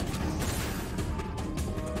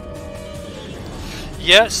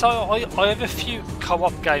 Yeah, so I have a few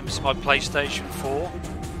co-op games on my PlayStation 4.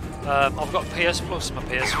 I've got PS Plus and my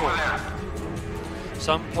PS4.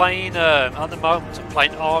 So I'm playing, at the moment, I'm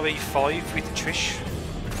playing RE5 with Trish.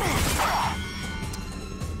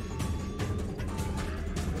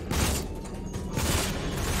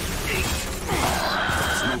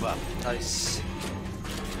 Let's move up. Nice.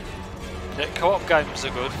 Yeah, co-op games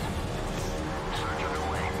are good.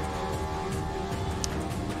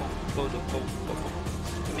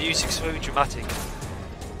 The music's very dramatic.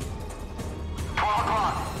 12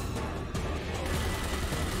 o'clock.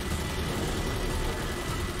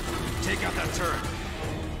 Take out that turret.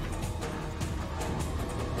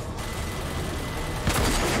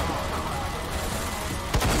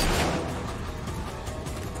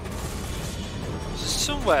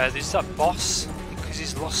 Somewhere there's that boss because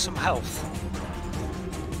he's lost some health.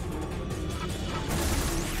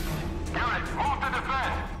 Unit, move to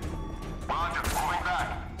defend. Roger, moving back.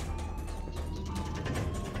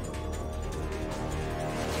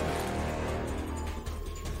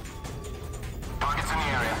 Targets in the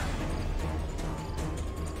area.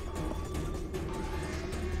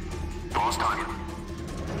 Lost target.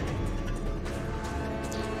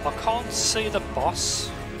 I can't see the boss.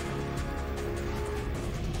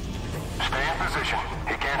 Stay in position.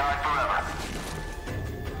 He can't hide forever.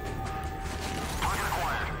 Target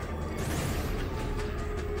acquired.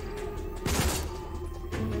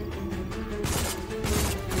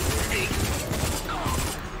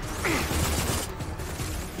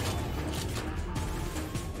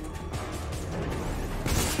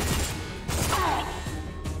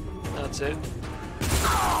 That's it.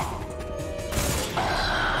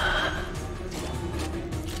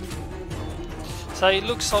 So it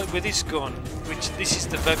looks like with this gun, which this is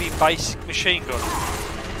the very basic machine gun,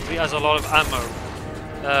 it has a lot of ammo.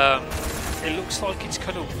 It looks like it's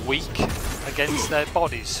kind of weak against their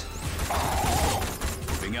bodies.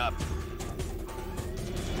 Moving up.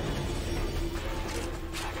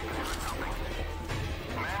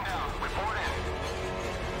 Man down. Report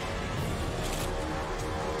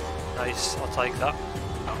in. Nice, I'll take that.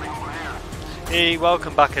 Nothing over here. Hey,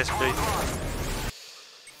 welcome back, SP.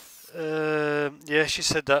 Yeah, she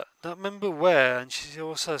said that. I don't remember where, and she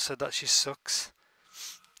also said that she sucks.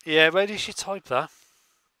 Yeah, where did she type that?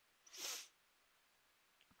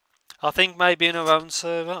 I think maybe in her own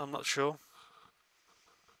server, I'm not sure.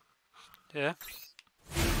 Yeah.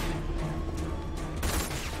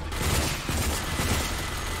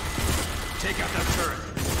 Take out that turret.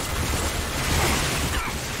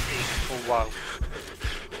 Oh, wow.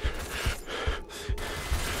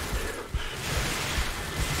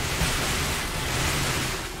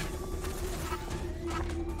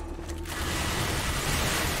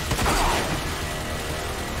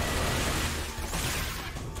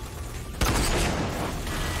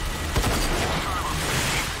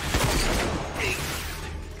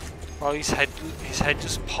 Oh, his head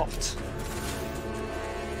just popped.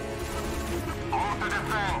 Move to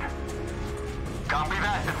defend. Copy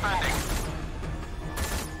that, defending.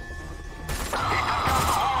 He took out the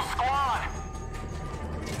whole squad.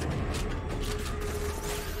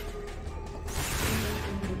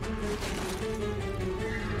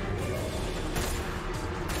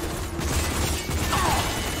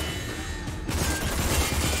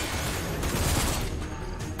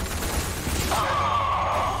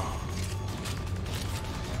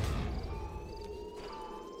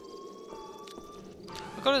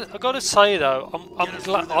 I gotta say though,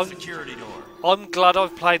 I'm glad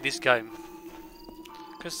I've played this game,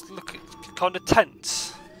 because look, it's kind of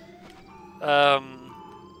tense.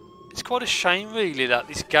 It's quite a shame really that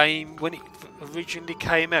this game, when it originally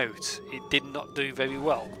came out, it did not do very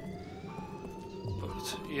well.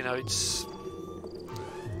 But you know, it's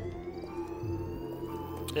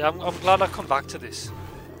yeah. I'm glad I come back to this.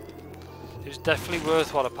 It was definitely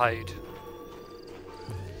worth what I paid.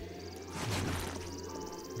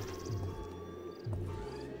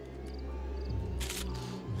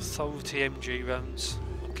 Sold TMG rounds.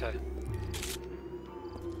 Okay.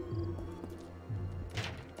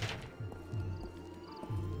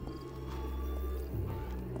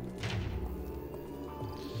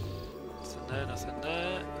 Nothing there, nothing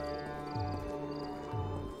there.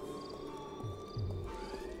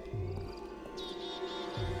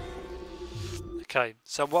 Okay,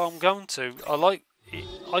 so what I'm going to,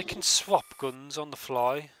 I can swap guns on the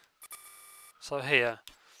fly. So here.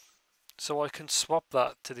 So I can swap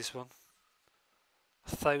that to this one.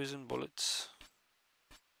 1,000 bullets.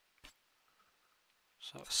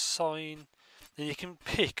 So assign. Then you can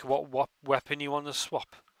pick what weapon you want to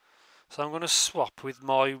swap. So I'm going to swap with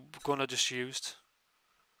my gun I just used.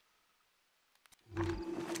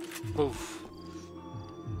 Oof.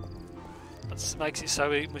 That makes it so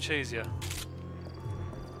much easier.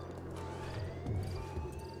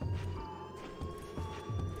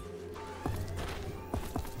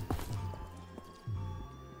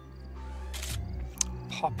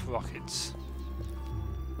 Pop rockets.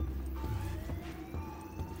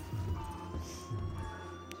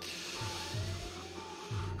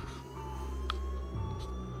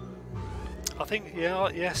 I think, yeah,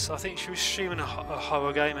 yes, I think she was streaming a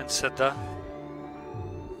horror game and said that.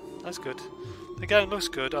 That's good. The game looks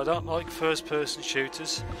good. I don't like first-person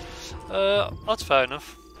shooters. That's fair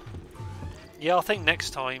enough. Yeah, I think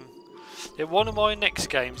next time. Yeah, one of my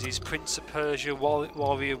next games is Prince of Persia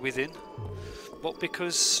Warrior Within. But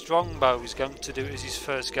because Strongbow is going to do it as his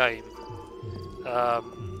first game,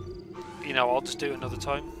 you know, I'll just do it another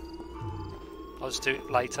time. I'll just do it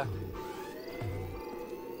later.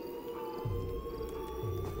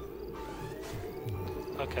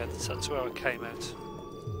 Okay, that's where I came out.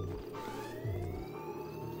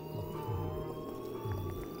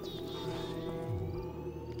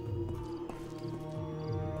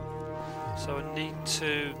 So I need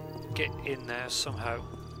to get in there somehow.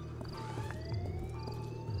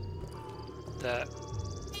 There.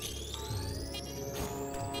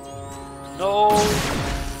 No!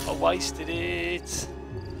 I wasted it!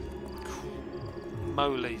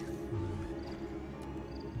 Moly.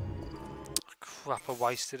 Crap, I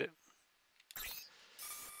wasted it.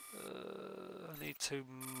 I need to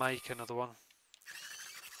make another one.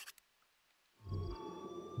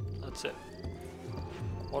 That's it.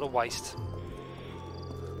 What a waste.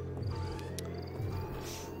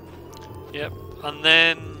 Yep, and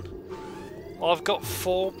then I've got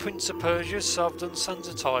 4 Prince of Persia, so I've done Sands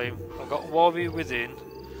of Time. I've got Warrior Within,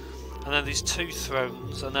 and then there's 2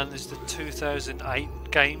 Thrones, and then there's the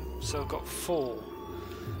 2008 game, so I've got 4.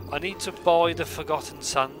 I need to buy the Forgotten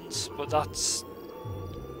Sands, but that's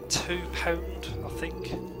 £2, I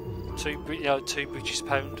think. 2 British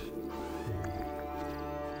pound.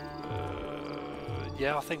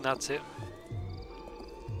 Yeah, I think that's it.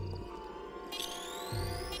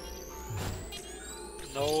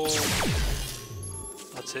 No,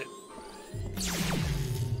 that's it.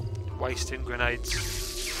 Wasting grenades.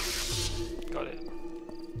 Got it.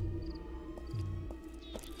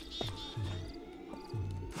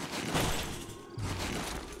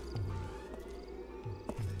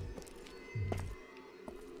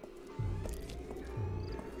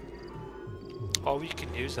 Oh, you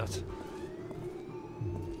can use that.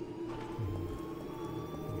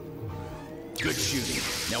 Good shooting.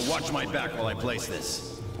 Now watch my back while I place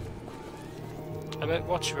this. I bet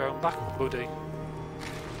watch your own back, buddy.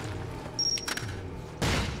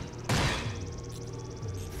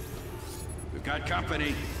 We've got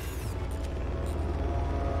company.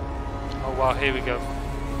 Oh wow, here we go.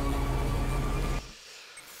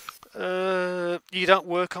 You don't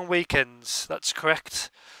work on weekends, that's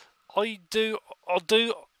correct. I'll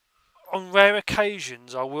do on rare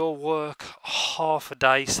occasions I will work half a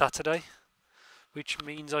day Saturday, which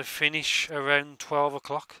means I finish around 12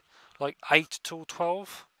 o'clock, like 8 till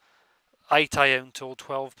 12, 8 AM till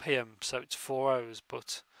 12 PM, so it's 4 hours,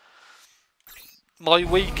 but my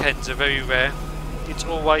weekends are very rare. It's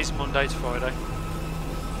always Monday to Friday.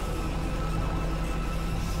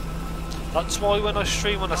 That's why when I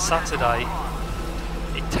stream on a Saturday,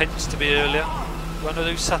 it tends to be earlier, when I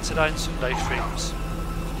do Saturday and Sunday streams.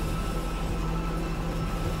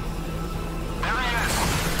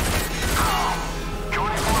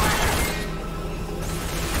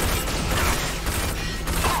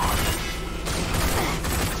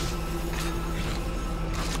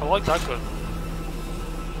 I like that gun.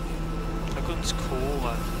 gun's cool,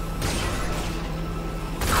 man.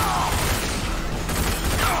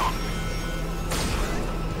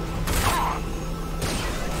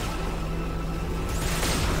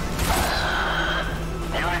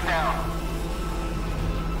 Unit down.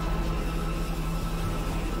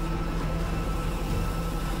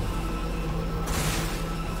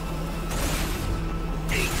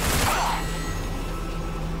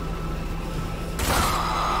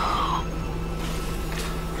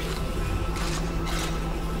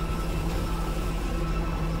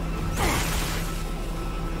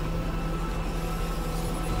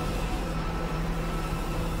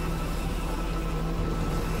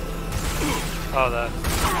 Oh, there.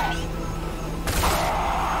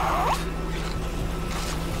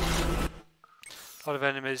 A lot of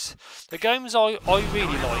enemies. The games I really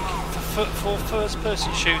like for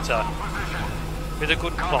first-person shooter with a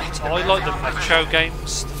good plot. I like the Metro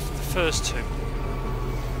games, the first two.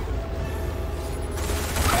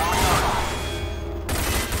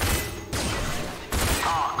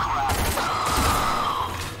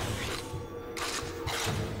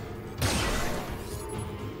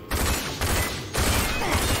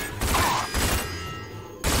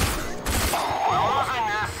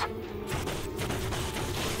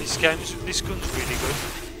 This gun's really good.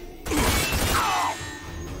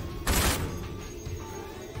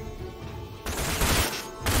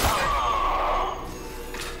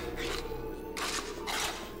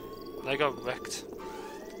 They got wrecked.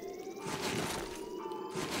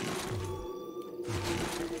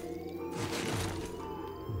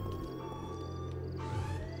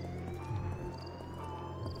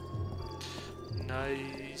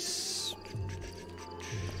 Nice.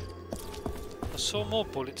 I saw more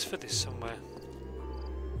bullets for this somewhere.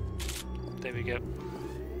 There we go.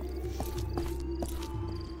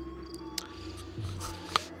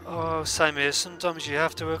 Oh, same here. Sometimes you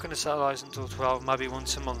have to work on the satellites until 12, maybe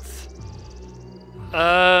once a month.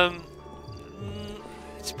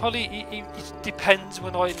 It's probably it depends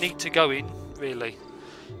when I need to go in, really.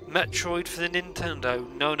 Metroid for the Nintendo?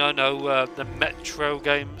 No. The Metro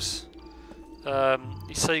games.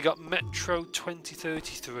 So you got Metro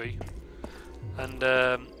 2033 and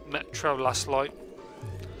Metro Last Light.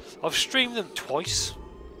 I've streamed them twice.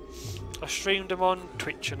 I streamed them on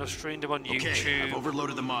Twitch and I streamed them on YouTube. Okay, I've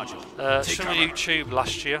overloaded the module. Some on YouTube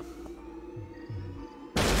last year.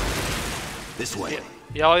 This way.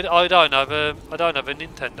 Yeah, I don't have a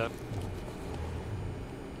Nintendo.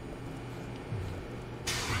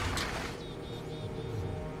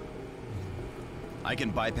 I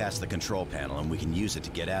can bypass the control panel and we can use it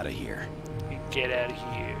to get out of here. Get out of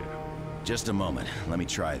here. Just a moment. Let me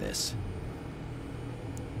try this.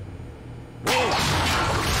 Damn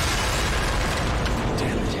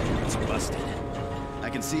it, it's busted. I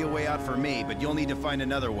can see a way out for me, but you'll need to find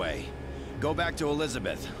another way. Go back to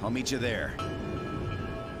Elizabeth. I'll meet you there.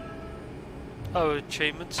 Oh,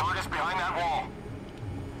 achievements. Target's behind that wall.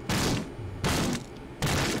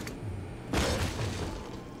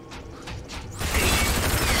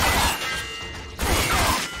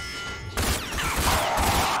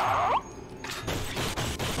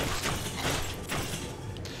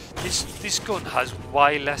 This gun has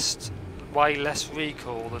way less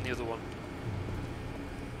recoil than the other one.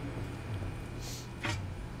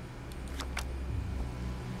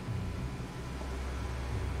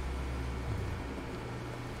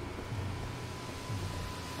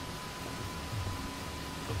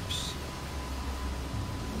 Oops.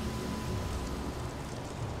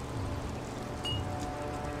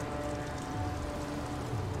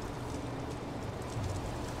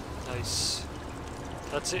 Nice.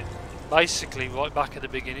 That's it. Basically, right back at the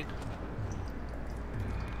beginning.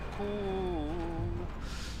 Ooh.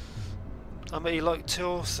 I mean, like 2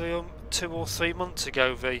 or 3 months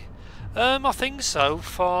ago, V. I think so.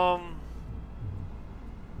 From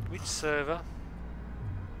which server?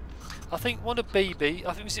 I think one of BB.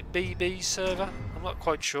 I think was it BB's server. I'm not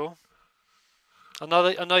quite sure. I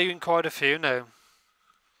know you in quite a few now.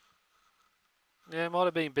 Yeah, it might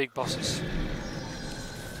have been Big Bosses.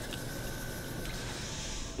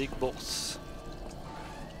 Big boss.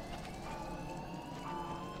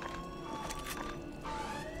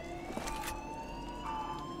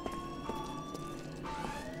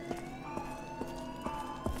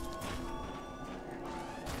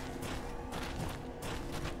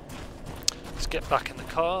 Let's get back in the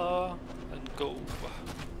car and go.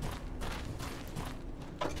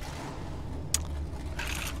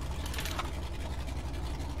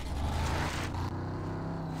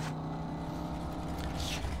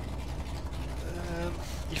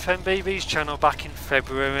 You found BB's channel back in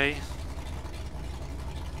February.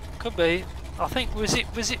 Could be. I think was it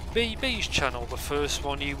BB's channel, the first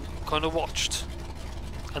one you kind of watched,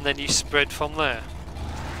 and then you spread from there.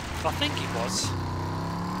 I think it was.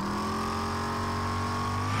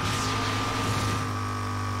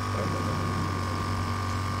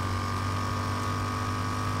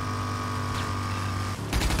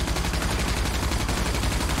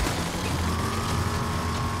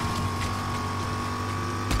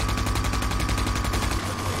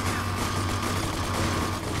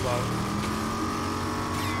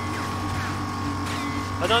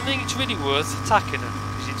 I don't think it's really worth attacking them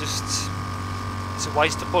because it's a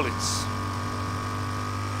waste of bullets.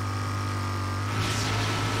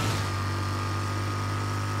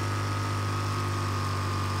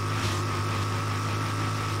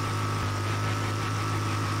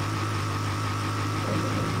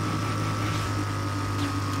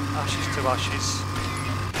 Ashes to ashes.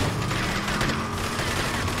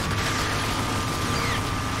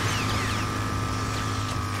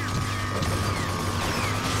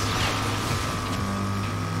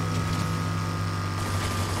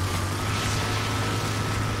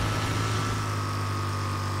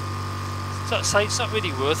 I'd say it's not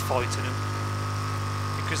really worth fighting them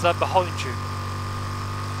because they're behind you.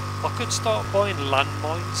 I could start buying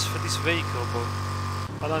landmines for this vehicle, but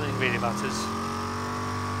I don't think it really matters.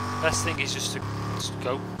 Best thing is just to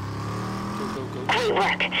go. Go. Great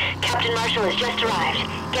work. Captain Marshall has just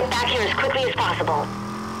arrived. Get back here as quickly as possible.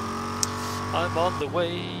 I'm on the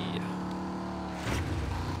way.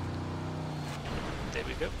 There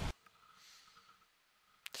we go.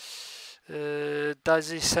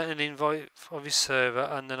 Daisy sent an invite of his server,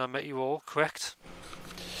 and then I met you all. Correct?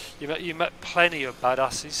 You met plenty of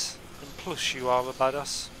badasses, and plus you are a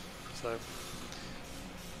badass. So.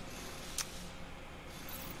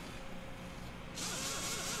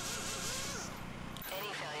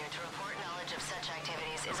 Any failure to report knowledge of such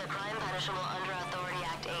activities is a crime punishable under Authority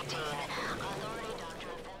Act 18.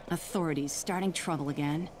 Authorities starting trouble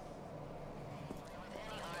again.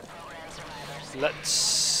 Let's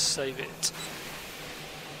save it.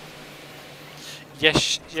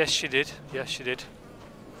 Yes, she did. Yes, she did.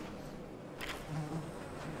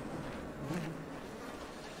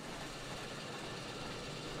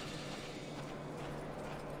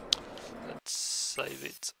 Let's save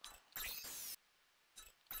it.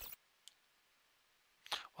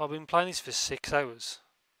 Well, I've been playing this for 6 hours.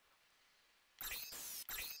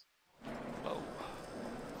 Oh.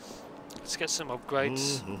 Let's get some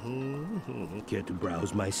upgrades. Care to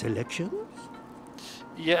browse my selections?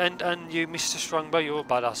 Yeah, and you, Mr. Strongbow, you're a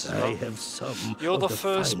badass as well. I have some. You're of the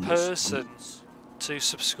first finest person goods. to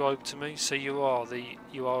subscribe to me, so you are a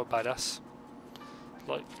badass.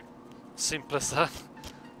 Like, simple as that.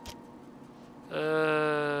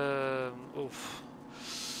 Oof.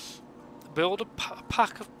 Build a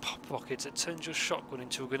pack of pop rockets that turns your shotgun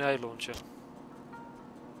into a grenade launcher.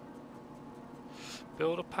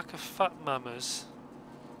 Build a pack of fat mamas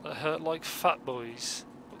that hurt like fat boys,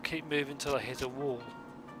 but keep moving till they hit a wall.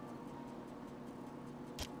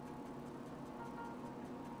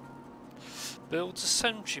 Builds a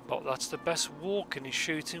sentry bot that's the best walking and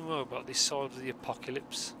shooting robot this side of the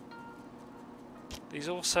apocalypse. These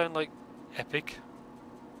all sound like epic.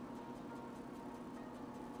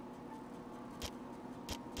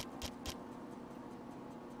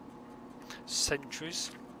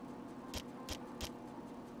 Sentries.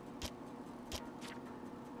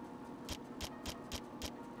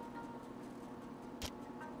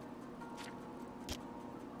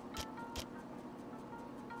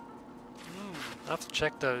 I have to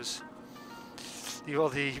check those. You are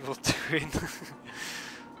the evil twin.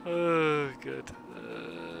 Oh, good.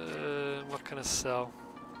 What can I sell?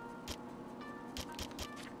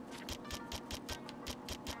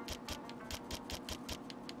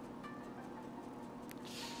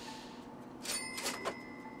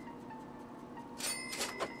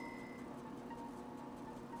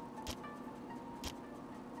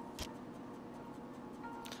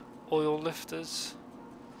 Oil lifters.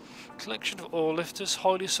 Collection of oil lifters,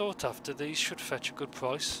 highly sought after. These should fetch a good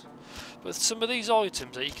price. But some of these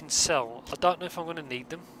items that you can sell, I don't know if I'm going to need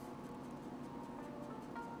them.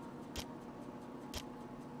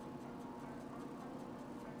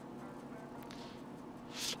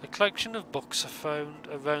 A collection of books are found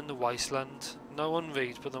around the wasteland. No one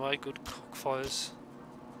reads, but they make good cook fires.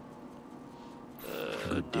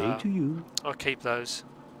 Good day to you. I'll keep those.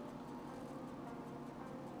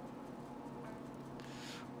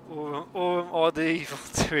 Or the evil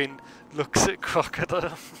twin looks at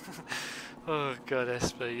crocodile. Oh god,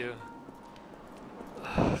 SBU.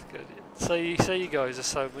 Oh god. So you guys are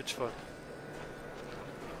so much fun.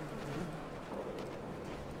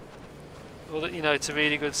 Well, you know, it's a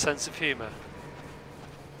really good sense of humour.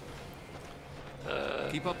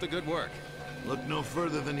 Keep up the good work. Look no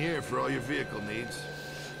further than here for all your vehicle needs.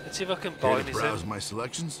 Let's see if I can Care buy to anything. browse my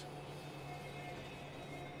selections?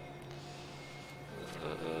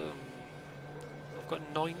 I've got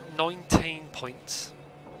 19 points,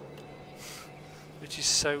 which is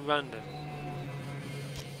so random.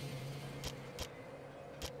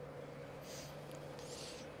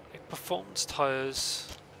 Performance tyres.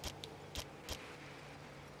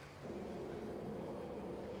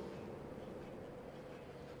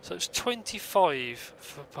 So it's 25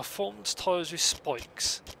 for performance tyres with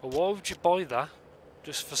spikes. Well, why would you buy that?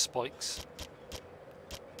 Just for spikes.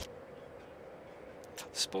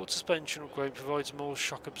 Sport suspension upgrade provides more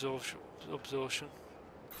shock absorption.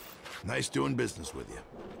 Nice doing business with you.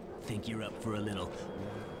 Think you're up for a little...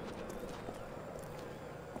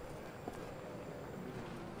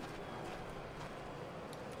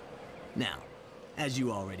 Now, as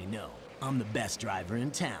you already know, I'm the best driver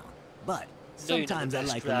in town. But sometimes I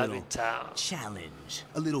like a little challenge,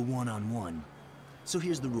 a little one-on-one. So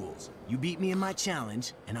here's the rules. You beat me in my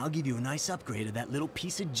challenge, and I'll give you a nice upgrade of that little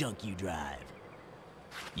piece of junk you drive.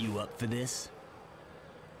 You up for this?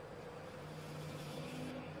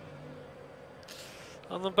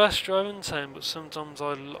 I'm the best driver in town, but sometimes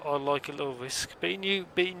I like a little risk. Beating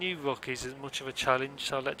you rookies isn't much of a challenge,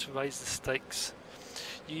 so let's raise the stakes.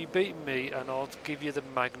 You beat me and I'll give you the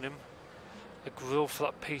Magnum, a grill for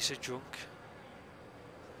that piece of junk.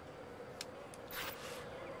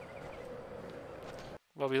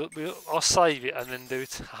 Well, I'll save it and then do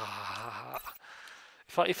it.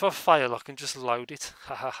 If I fail, I can just load it.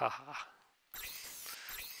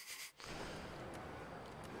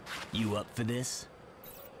 You up for this?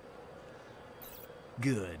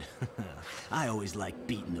 Good. I always like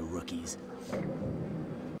beating the rookies.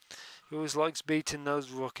 He always likes beating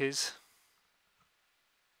those rookies.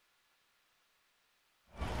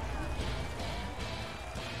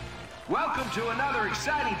 Welcome to another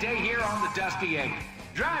exciting day here on the Dusty 8.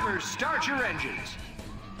 Drivers, start your engines.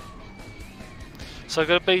 So I've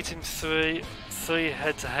got to beat him three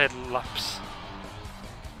head-to-head laps.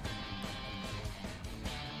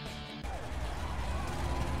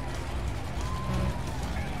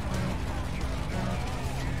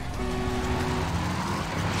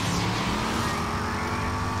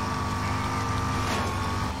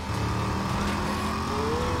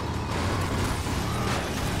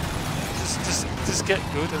 Just get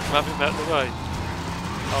good and grab him out of the way.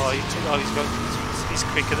 He's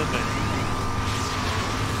quicker than me.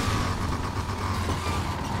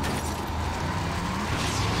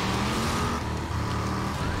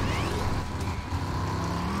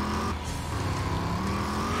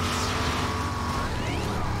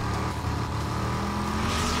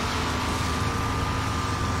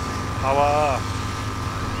 Power.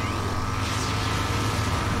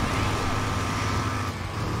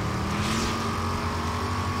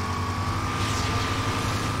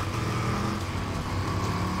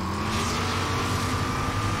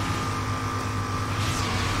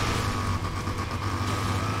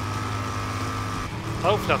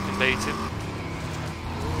 Hopefully I can beat him.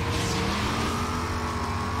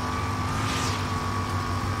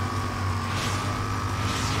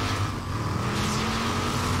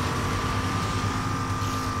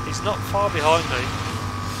 He's not far behind me,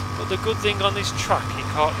 but the good thing on this track,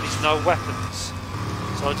 there's no weapons,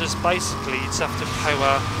 so I just basically you just have to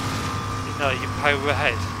power, you power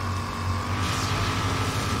ahead.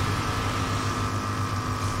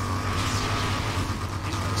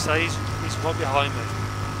 He's right behind me.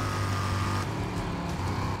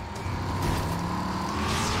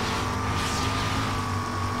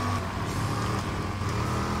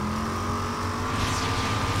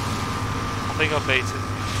 I think I beat him.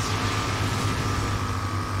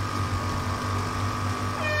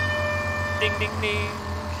 Ding ding ding.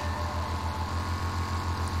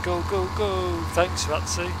 Go go go. Thanks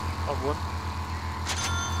Ratsy. I've won.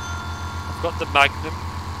 I've got the Magnum.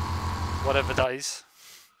 Whatever that is.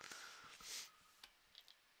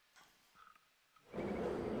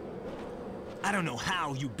 I don't know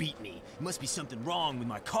how you beat me. Must be something wrong with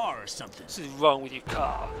my car or something. Something wrong with your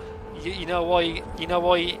car. You know why? You know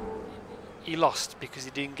why he lost? Because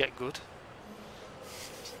he didn't get good.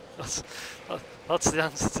 That's the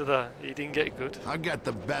answer to that. He didn't get good. I got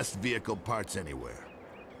the best vehicle parts anywhere.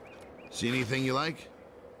 See anything you like?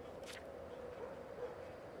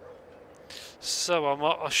 So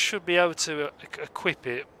I should be able to equip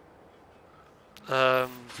it.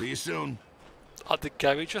 See you soon. At the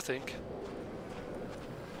garage, I think.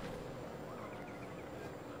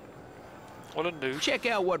 What a noob. Check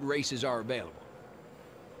out what races are available.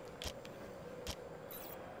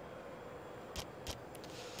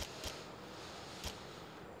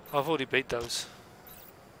 I've already beat those.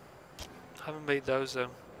 Haven't beat those though.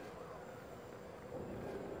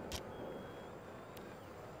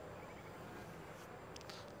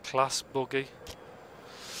 Class buggy.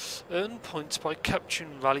 Earn points by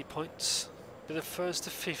capturing rally points. Be the first to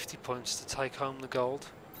 50 points to take home the gold.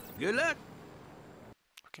 Good luck.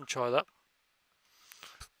 I can try that.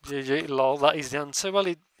 GG, lol, that is the answer. Well,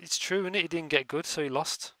 it's true, isn't it? He didn't get good, so he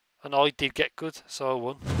lost. And I did get good, so I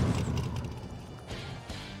won.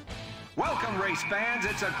 Welcome, race fans.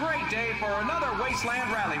 It's a great day for another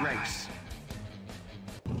Wasteland Rally race.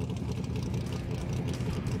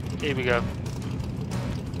 Here we go.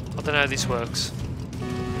 I don't know how this works.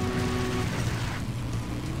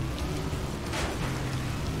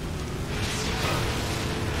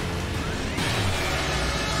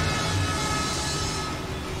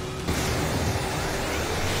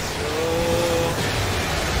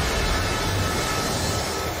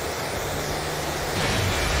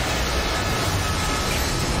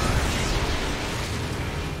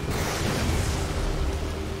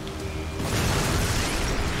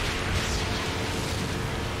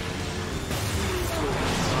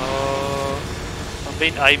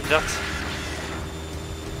 Been aimed at.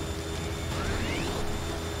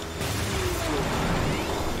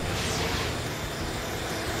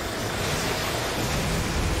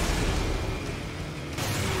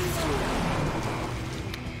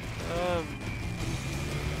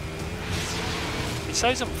 It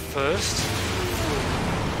says I'm first.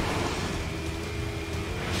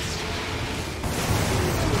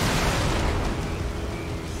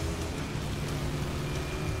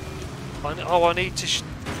 I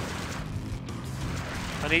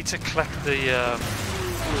need to collect the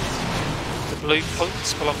blue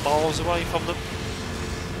points while I'm miles away from them.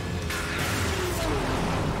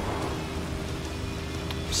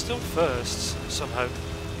 I'm still first somehow.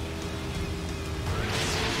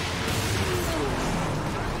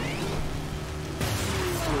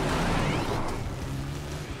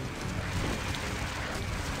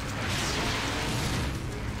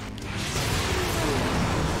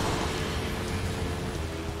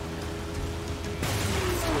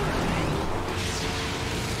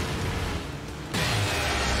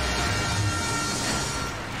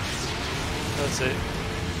 That's it.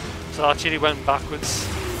 So I actually went backwards.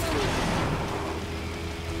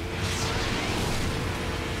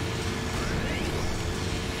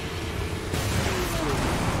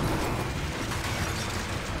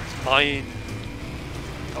 It's mine.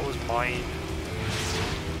 That was mine.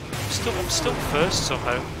 I'm still first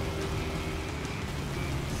somehow.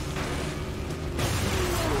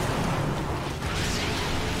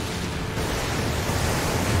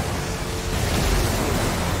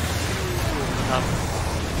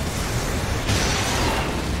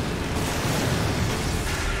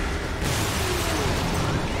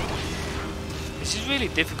 This is really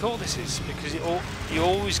difficult, this is, because you're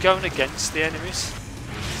always going against the enemies.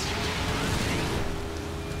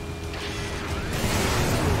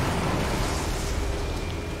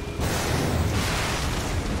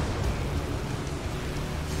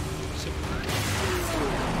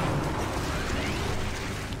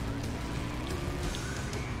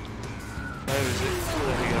 Where is it?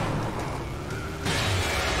 There we go.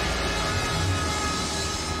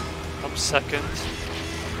 I'm second.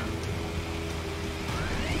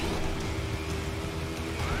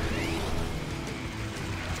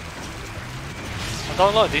 I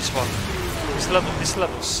don't like this one. This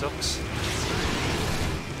level sucks.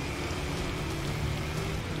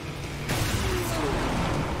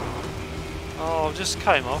 Oh, I just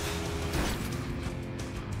came off.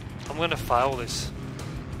 I'm gonna fail this.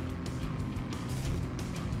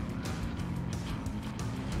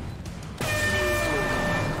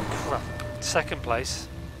 Crap. Second place.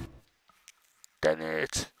 Damn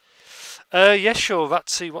it. Yeah, sure,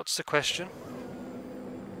 Ratsy, what's the question?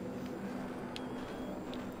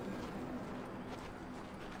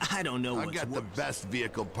 I don't know what's I got worse. the best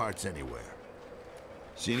vehicle parts anywhere.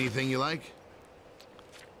 See anything you like?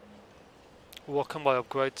 What can buy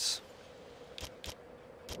upgrades?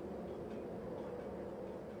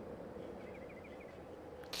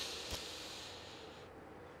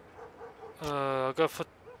 I'll go for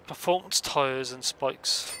performance tires and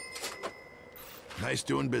spikes. Nice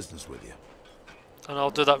doing business with you. And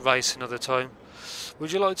I'll do that race another time.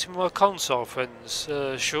 Would you like to be my console friends?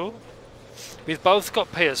 Sure. We've both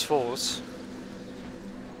got PS4s.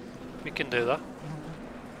 We can do that.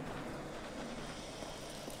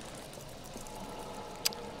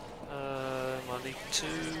 I need to...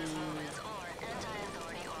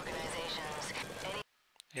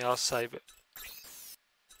 Yeah, I'll save it.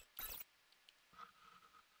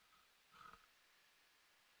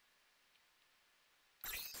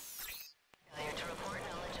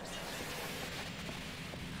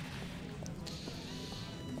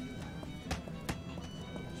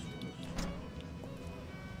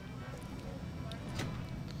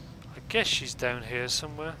 Guess she's down here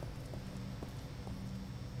somewhere.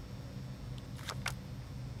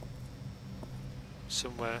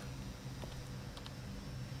 Somewhere.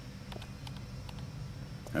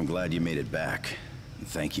 I'm glad you made it back. And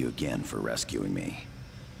thank you again for rescuing me.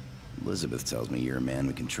 Elizabeth tells me you're a man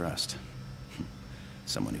we can trust.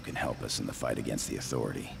 Someone who can help us in the fight against the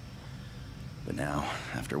Authority. But now,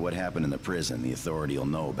 after what happened in the prison, the Authority will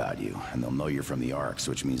know about you, and they'll know you're from the Arks,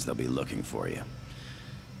 which means they'll be looking for you.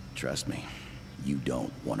 Trust me, you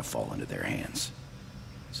don't want to fall into their hands.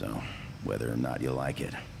 So, whether or not you like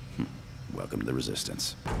it, welcome to the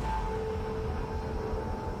Resistance.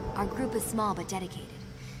 Our group is small but dedicated.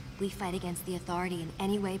 We fight against the Authority in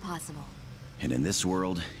any way possible. And in this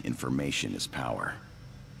world, information is power.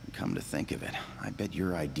 Come to think of it, I bet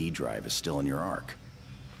your ID drive is still in your Ark.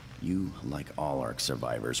 You, like all Ark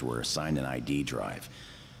survivors, were assigned an ID drive.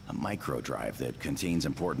 A micro drive that contains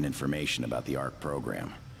important information about the Ark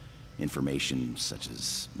program. Information such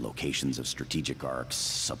as locations of strategic Arks,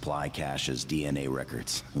 supply caches, DNA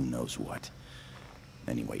records, who knows what.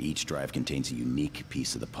 Anyway, each drive contains a unique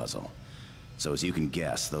piece of the puzzle. So as you can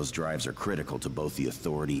guess, those drives are critical to both the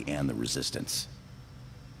Authority and the Resistance.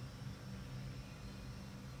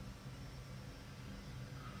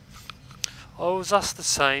 Oh, that's the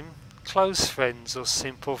same. Close friends or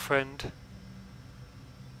simple friend?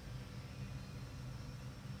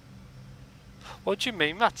 What do you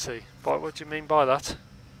mean, Matty? What do you mean by that?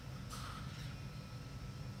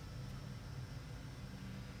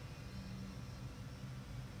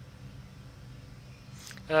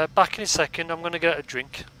 Back in a second. I'm going to get a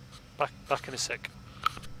drink. Back in a sec.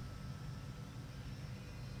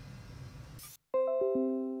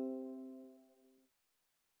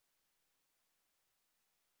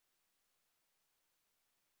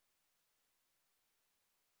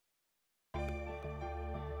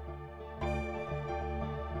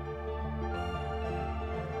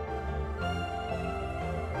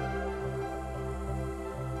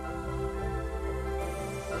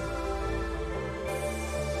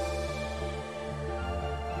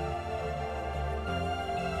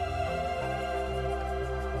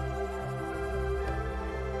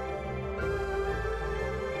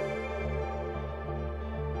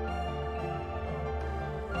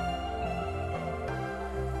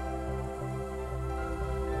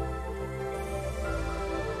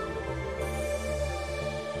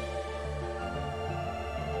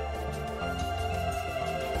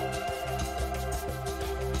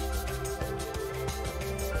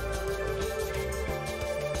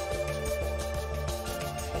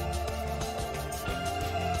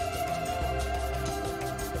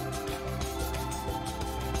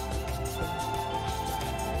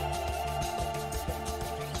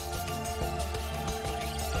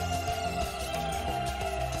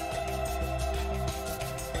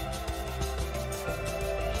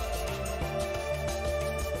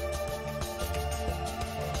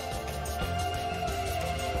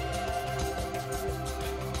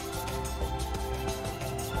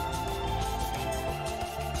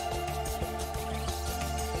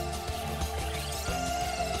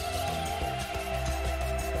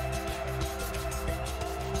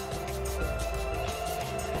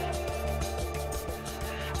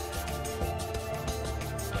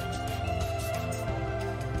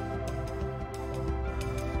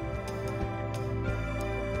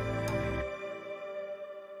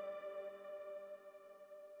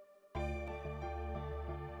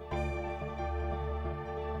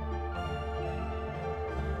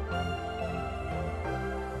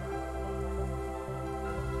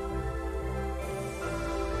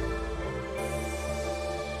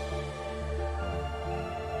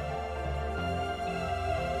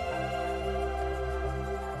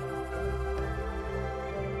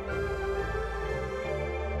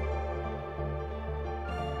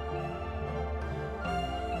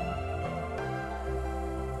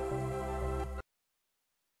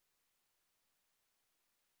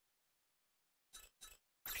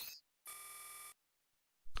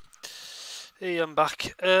 Hey, I'm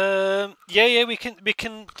back. Yeah, we can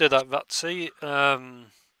do that, Vatsy.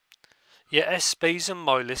 Yeah, SB's on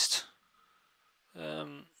my list. Yeah,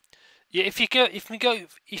 if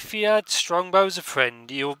you had Strongbow as a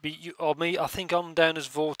friend, you'll be or me. I think I'm down as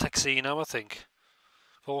Vortexino. I think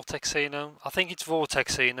Vortexino. I think it's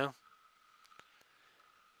Vortexino.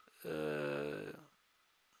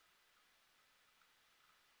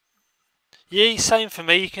 Yeah, same for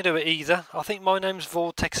me. You can do it either. I think my name's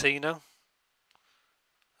Vortexino.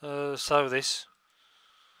 So this.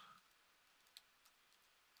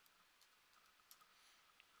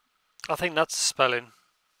 I think that's the spelling. 。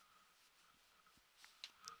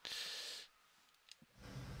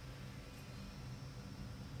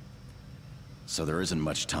So there isn't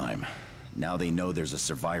much time. Now they know there's a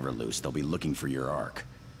survivor loose, they'll be looking for your Ark.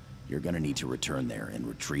 You're gonna need to return there and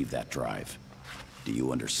retrieve that drive. Do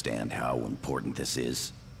you understand how important this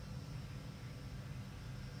is?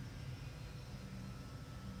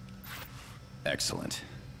 Excellent.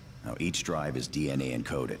 Now each drive is DNA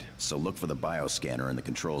encoded, so look for the bioscanner in the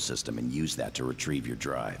control system and use that to retrieve your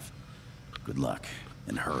drive. Good luck,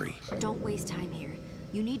 and hurry. Don't waste time here.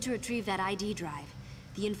 You need to retrieve that ID drive.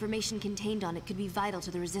 The information contained on it could be vital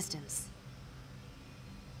to the Resistance.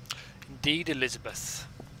 Indeed, Elizabeth.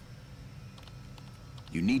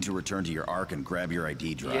 You need to return to your Ark and grab your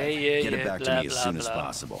ID drive. Get it back to me as soon as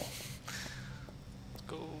possible.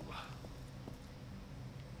 Go.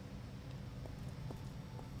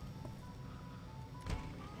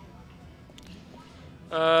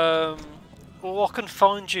 Well, I can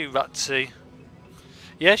find you, Ratsy.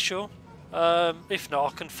 Yeah, sure. If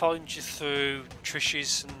not, I can find you through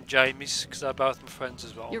Trish's and Jamie's, because they're both my friends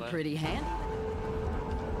as well. You're pretty handy.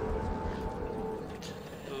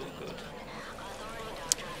 Oh, good.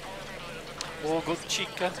 All good,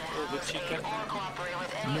 Chica. All good, Chica.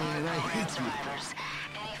 Man, I hate you.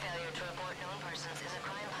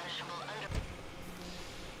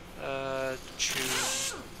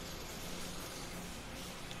 Choose.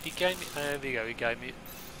 He gave me. There we go. He gave me.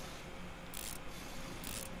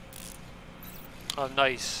 Oh,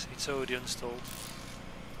 nice. It's already installed.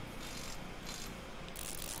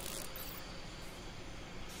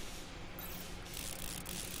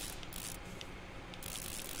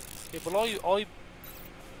 Yeah, but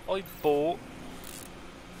I bought.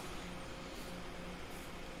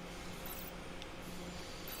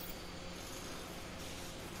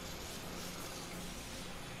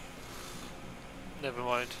 Never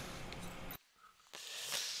mind.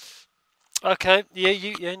 Okay, yeah,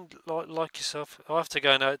 like yourself. I have to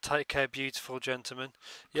go now. Take care, beautiful gentlemen.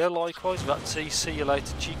 Yeah, likewise, Ratsy. See you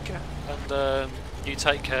later, Chica, and you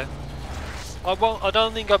take care. I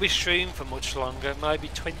don't think I'll be streaming for much longer. Maybe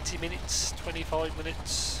 20 minutes, 25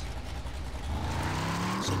 minutes,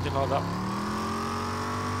 something like that.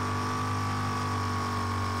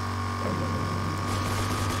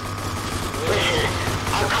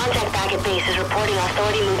 Our contact back at base is reporting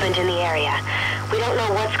authority movement in the area. We don't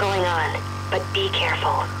know what's going on, but be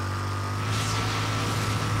careful.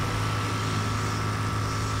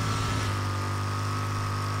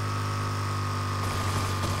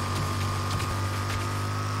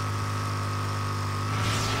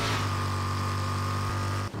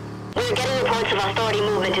 We're getting reports of authority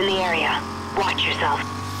movement in the area. Watch yourself.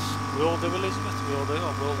 Will do, Elizabeth, will do.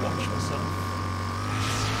 I will watch myself.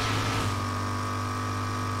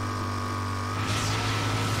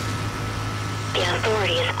 The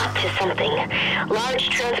authority is up to something. Large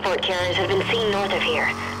transport carriers have been seen north of here.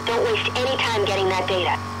 Don't waste any time getting that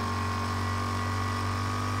data.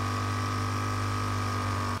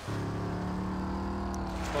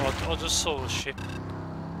 Oh, I just saw a ship.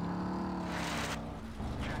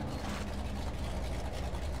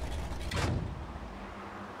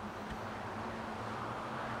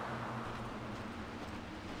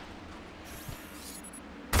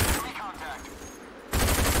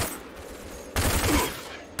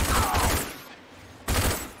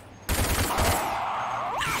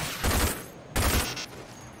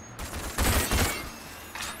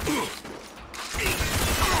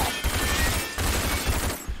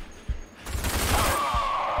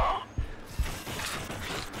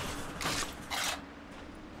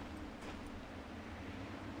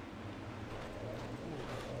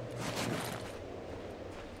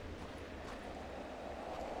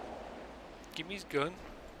 Give me his gun.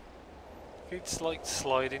 It's like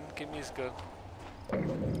sliding. Give me his gun.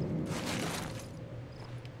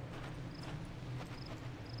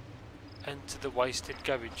 Enter the wasted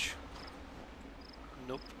garage.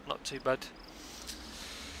 Nope, not too bad.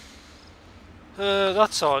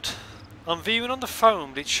 That's odd. I'm viewing on the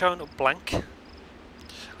phone, but it's showing up blank.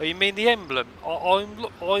 Oh, you mean the emblem?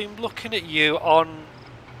 I'm looking at you on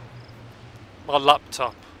my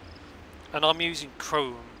laptop, and I'm using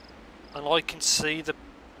Chrome. And I can see the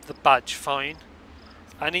badge fine,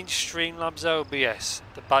 and in Streamlabs OBS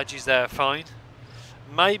the badge is there fine.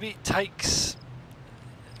 Maybe it takes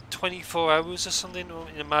 24 hours or something, or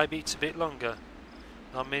maybe it's a bit longer.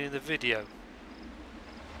 I mean in the video.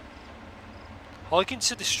 I can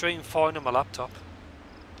see the stream fine on my laptop.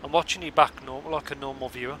 I'm watching it back normal, like a normal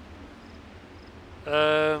viewer. Is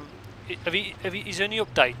there any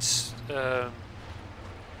updates?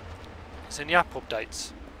 Is there any app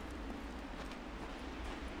updates?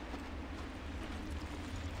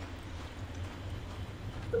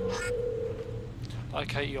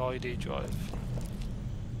 Okay, your ID drive.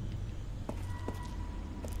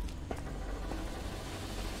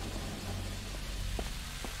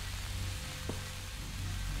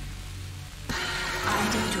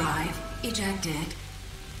 drive ejected.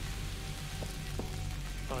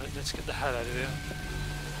 Right, let's get the hell out of here.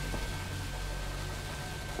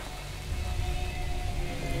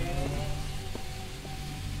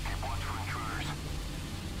 Keep watch for intruders.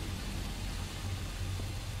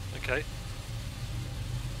 Okay.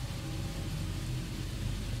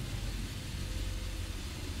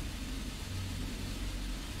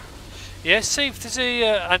 Yeah, see if there's an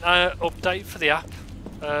update for the app,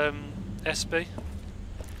 SB.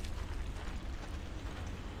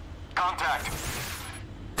 Contact.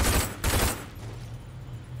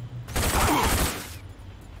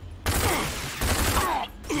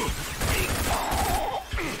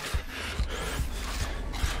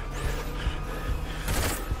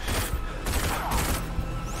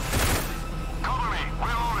 Cover me.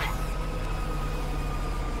 Reloading.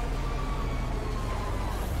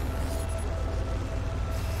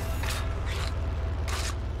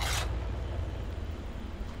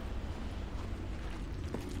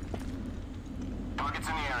 Targets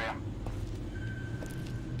in the area.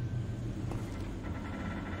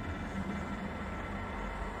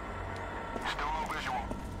 Still no visual.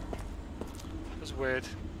 That's weird.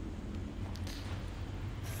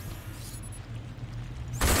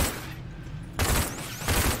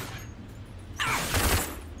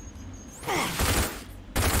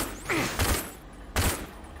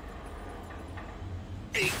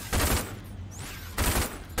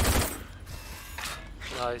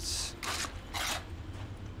 Nice.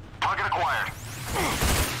 Target acquired.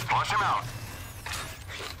 Flush him out.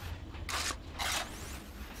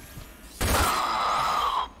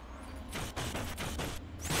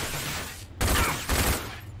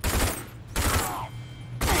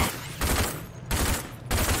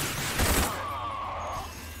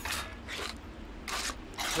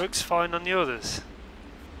 Looks fine on the others.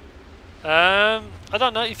 I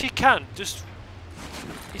don't know if you can just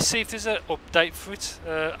you see if there's an update for it,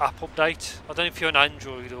 app update. I don't know if you're on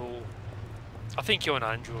Android or I think you're on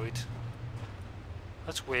Android.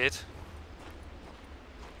 That's weird.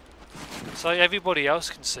 So everybody else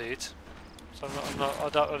can see it. So I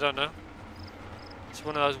don't know. It's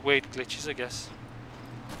one of those weird glitches, I guess.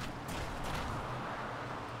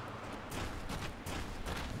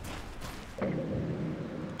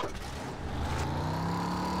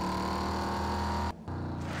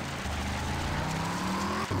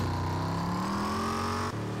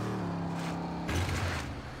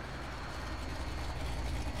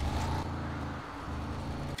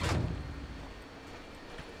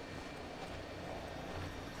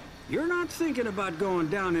 You're not thinking about going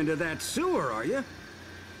down into that sewer, are you?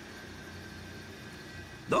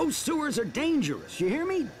 Those sewers are dangerous, you hear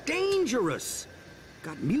me? Dangerous!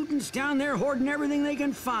 Got mutants down there hoarding everything they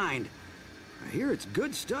can find. I hear it's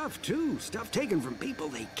good stuff, too. Stuff taken from people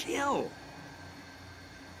they kill.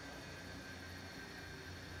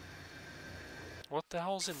 What the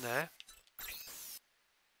hell's in there?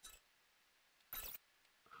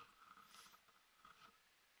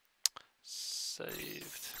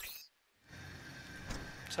 Saved.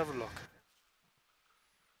 Let's have a look.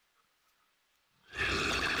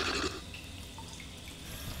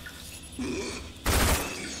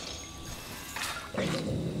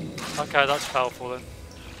 Okay, that's powerful then.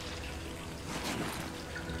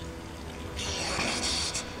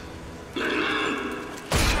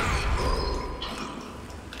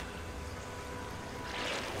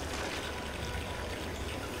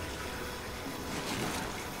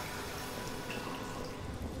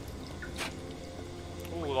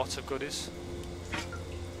 Lots of goodies.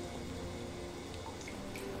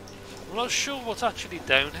 I'm not sure what's actually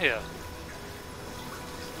down here.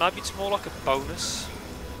 Maybe it's more like a bonus.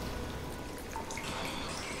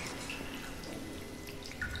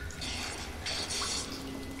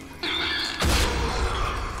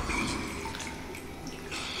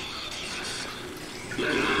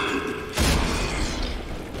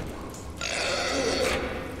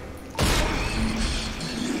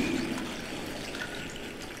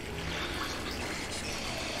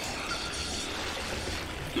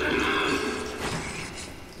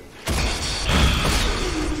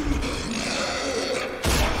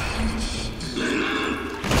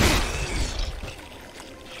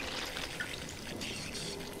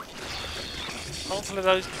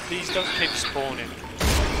 Hopefully these don't keep spawning.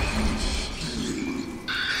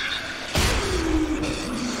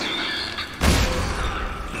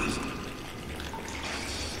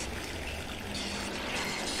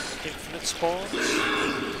 Infinite spawns.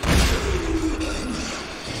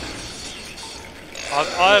 I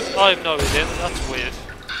have no idea. That's weird.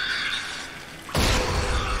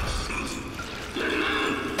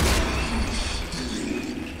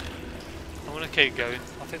 I'm gonna keep going.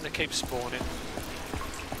 I think they keep spawning.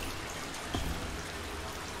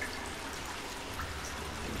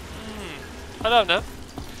 I don't know.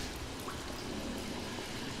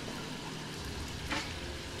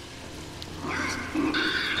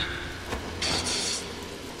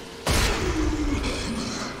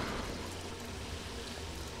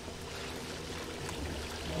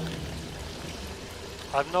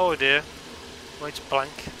 I have no idea. Well, it's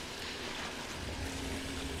blank.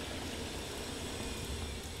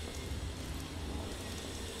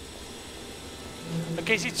 I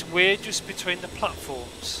guess it's weird just between the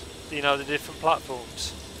platforms. You know, the different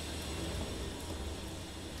platforms.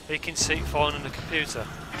 You can see it fine on the computer.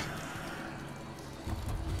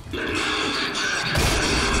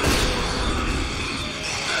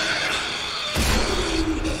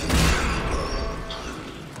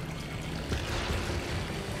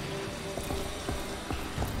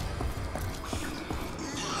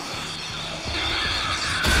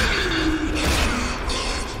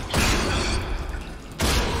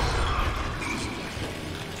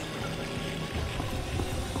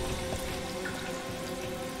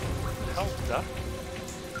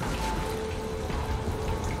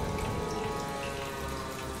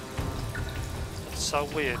 So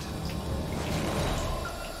weird.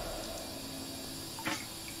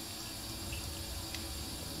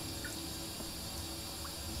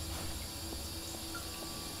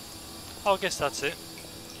 Oh, I guess that's it.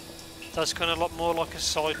 That's kind of a lot more like a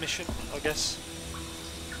side mission, I guess.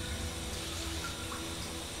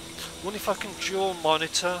 Wonder if I can dual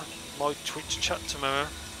monitor my Twitch chat tomorrow.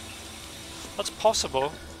 That's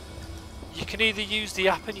possible. You can either use the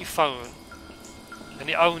app on your phone, and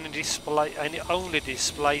it only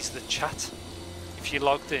displays the chat if you're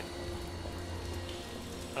logged in.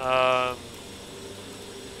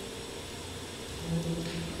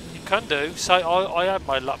 You can do. So I have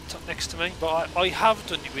my laptop next to me, but I have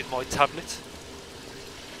done it with my tablet.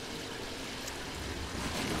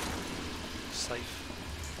 Safe.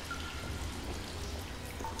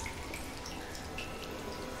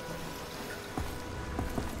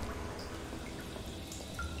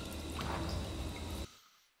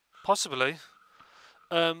 Possibly,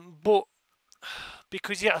 but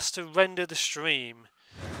because he has to render the stream,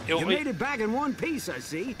 you made it back in one piece, I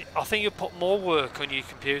see. I think you'll put more work on your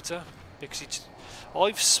computer because it's.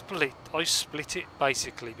 I've split it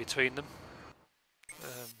basically between them.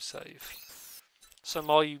 Save. So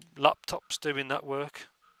my laptop's doing that work.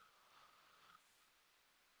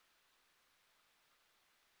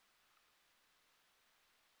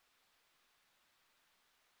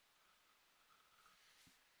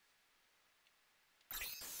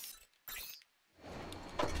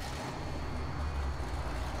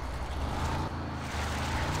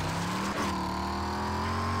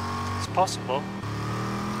 Possible.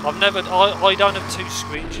 I don't have two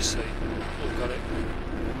screens, you see. Oh, got it.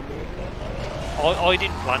 I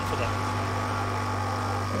didn't plan for that.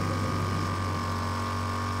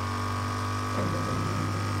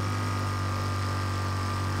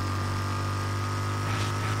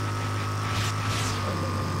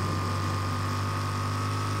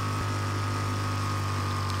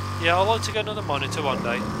 Yeah, I'd like to get another monitor one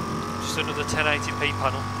day. Just another 1080p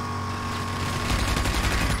panel.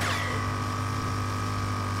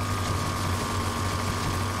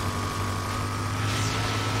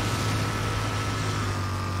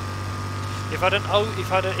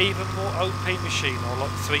 If I had an even more OP machine, or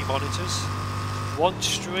like 3 monitors, one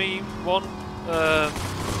stream, one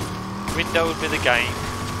window would be the game,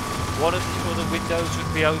 one of the other windows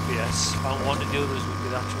would be OBS, and one of the others would be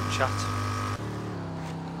the actual chat.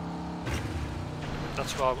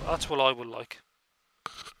 That's what I would like.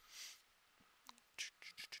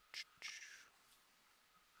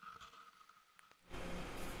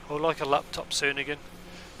 I would like a laptop soon again.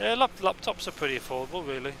 Yeah, laptops are pretty affordable,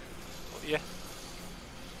 really. Yeah,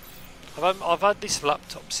 I've had this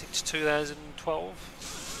laptop since 2012.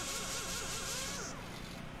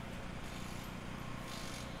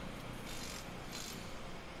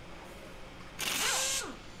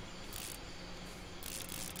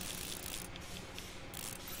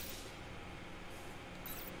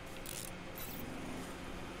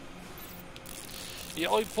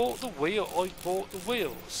 Yeah, I bought the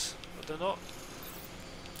wheels, but they're not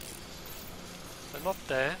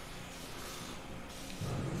there.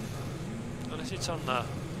 Unless it's on that.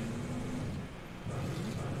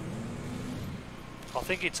 I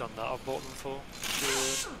think it's on that. I bought them for.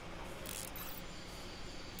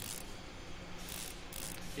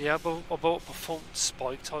 Yeah, I bought performance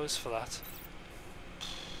spike tyres for that.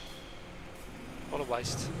 What a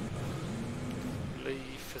waste.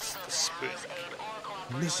 Leave for the sprint.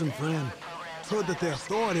 Listen, friend. heard that the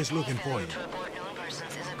authority's looking for you.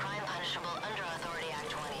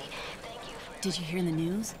 Did you hear the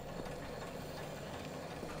news?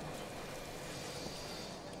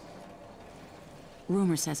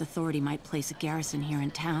 Rumor says authority might place a garrison here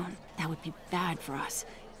in town. That would be bad for us.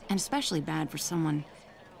 And especially bad for someone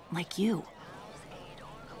like you.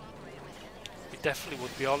 It definitely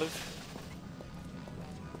would be, Olive.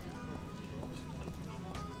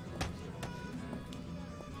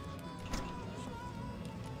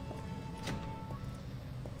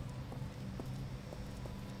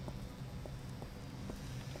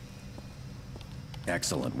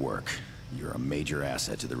 Excellent work. You're a major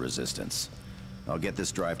asset to the Resistance. I'll get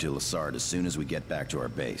this drive to Lassard as soon as we get back to our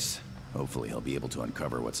base. Hopefully he'll be able to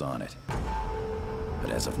uncover what's on it.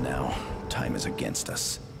 But as of now, time is against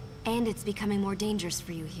us. And it's becoming more dangerous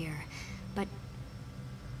for you here. But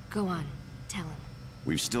go on, tell him.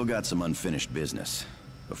 We've still got some unfinished business.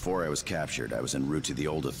 Before I was captured, I was en route to the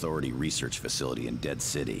old Authority research facility in Dead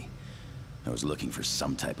City. I was looking for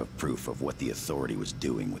some type of proof of what the Authority was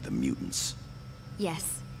doing with the mutants.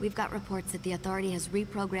 Yes, we've got reports that the Authority has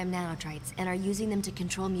reprogrammed nanotrites and are using them to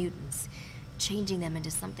control mutants, changing them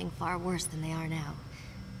into something far worse than they are now.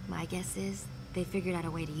 My guess is they figured out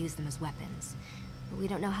a way to use them as weapons. But we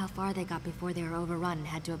don't know how far they got before they were overrun and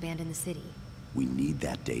had to abandon the city. We need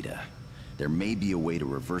that data. There may be a way to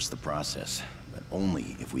reverse the process, but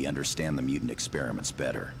only if we understand the mutant experiments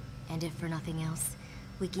better. And if for nothing else,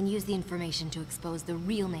 we can use the information to expose the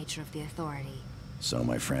real nature of the Authority. So,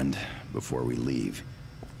 my friend, before we leave,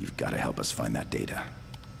 you've got to help us find that data.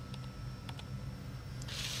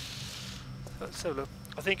 Let's have a look.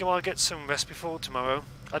 I think I might get some rest before tomorrow.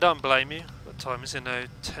 I don't blame you. What time is it now?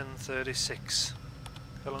 10:36.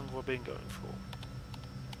 How long have I been going for?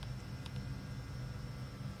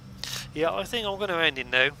 Yeah, I think I'm going to end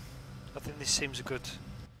it now. I think this seems good.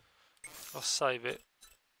 I'll save it.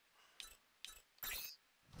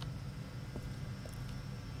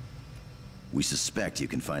 We suspect you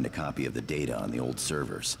can find a copy of the data on the old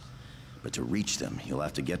servers. But to reach them, you'll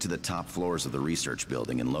have to get to the top floors of the research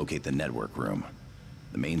building and locate the network room.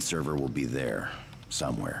 The main server will be there,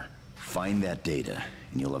 somewhere. Find that data,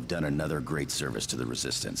 and you'll have done another great service to the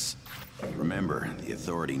Resistance. Remember, the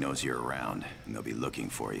Authority knows you're around, and they'll be looking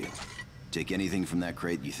for you. Take anything from that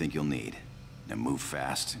crate you think you'll need. Now move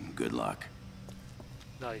fast, and good luck.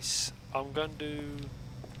 Nice. I'm going to...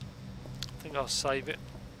 I think I'll save it.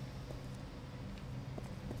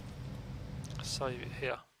 Save it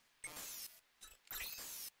here.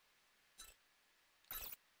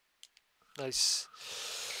 Nice.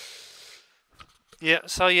 Yeah,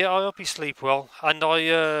 so yeah, I hope you sleep well, and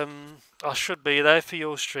I should be there for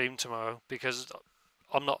your stream tomorrow because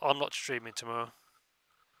I'm not streaming tomorrow.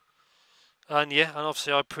 And yeah, and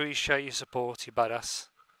obviously I appreciate your support, you badass.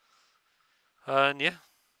 And yeah,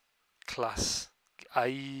 class.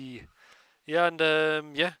 Aye. Yeah,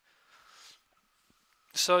 and yeah.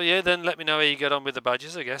 So yeah, then let me know how you get on with the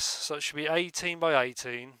badges, I guess. So it should be 18 by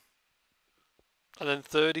 18. And then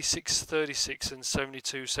 36, 36 and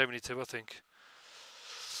 72, 72, I think.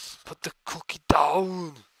 Put the cookie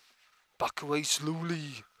down. Back away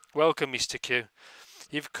slowly. Welcome, Mr. Q.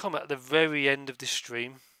 You've come at the very end of the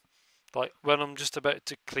stream. Like when I'm just about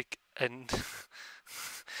to click end.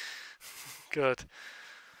 Good.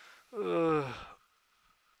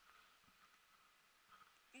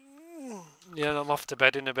 Yeah, I'm off to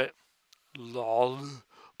bed in a bit. Lol.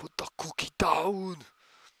 Put the cookie down.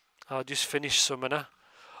 I'll just finish Summoner.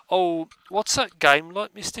 Oh, what's that game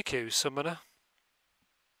like, Mr. Q, Summoner?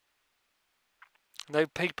 Now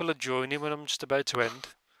people are joining when I'm just about to end.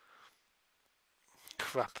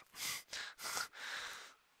 Crap.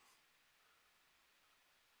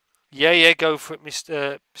 Yeah, go for it,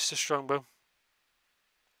 Mr. Strongbow.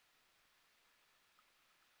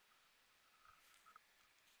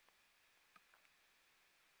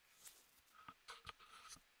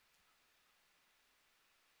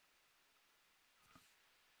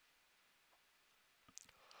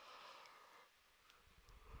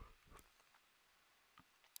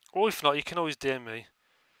 Or if not, you can always DM me.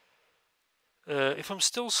 If I'm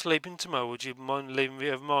still sleeping tomorrow, would you mind leaving me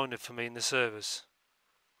a reminder for me in the servers?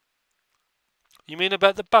 You mean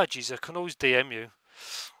about the badges? I can always DM you.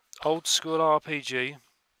 Old school RPG.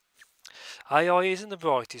 AI isn't the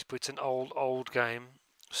brightest, but it's an old game.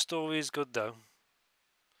 Story is good though.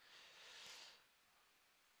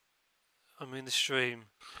 I mean the stream.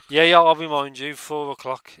 Yeah, I'll remind you. 4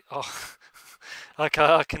 o'clock. Oh, I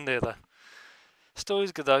can do that.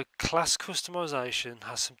 Story's good though. Class customization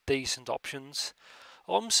has some decent options.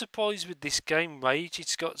 I'm surprised with this game, Rage.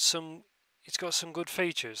 It's got some good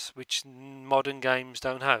features which modern games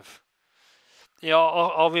don't have. Yeah,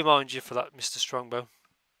 I'll remind you for that, Mr. Strongbow.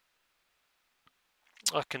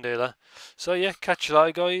 I can do that. So yeah, catch you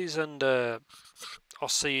later, guys, and I'll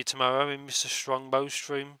see you tomorrow in Mr. Strongbow's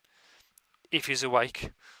stream if he's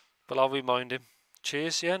awake. But I'll remind him.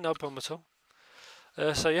 Cheers. Yeah, no problem at all.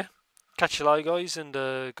 So yeah, catch you later, guys, and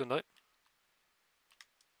good night.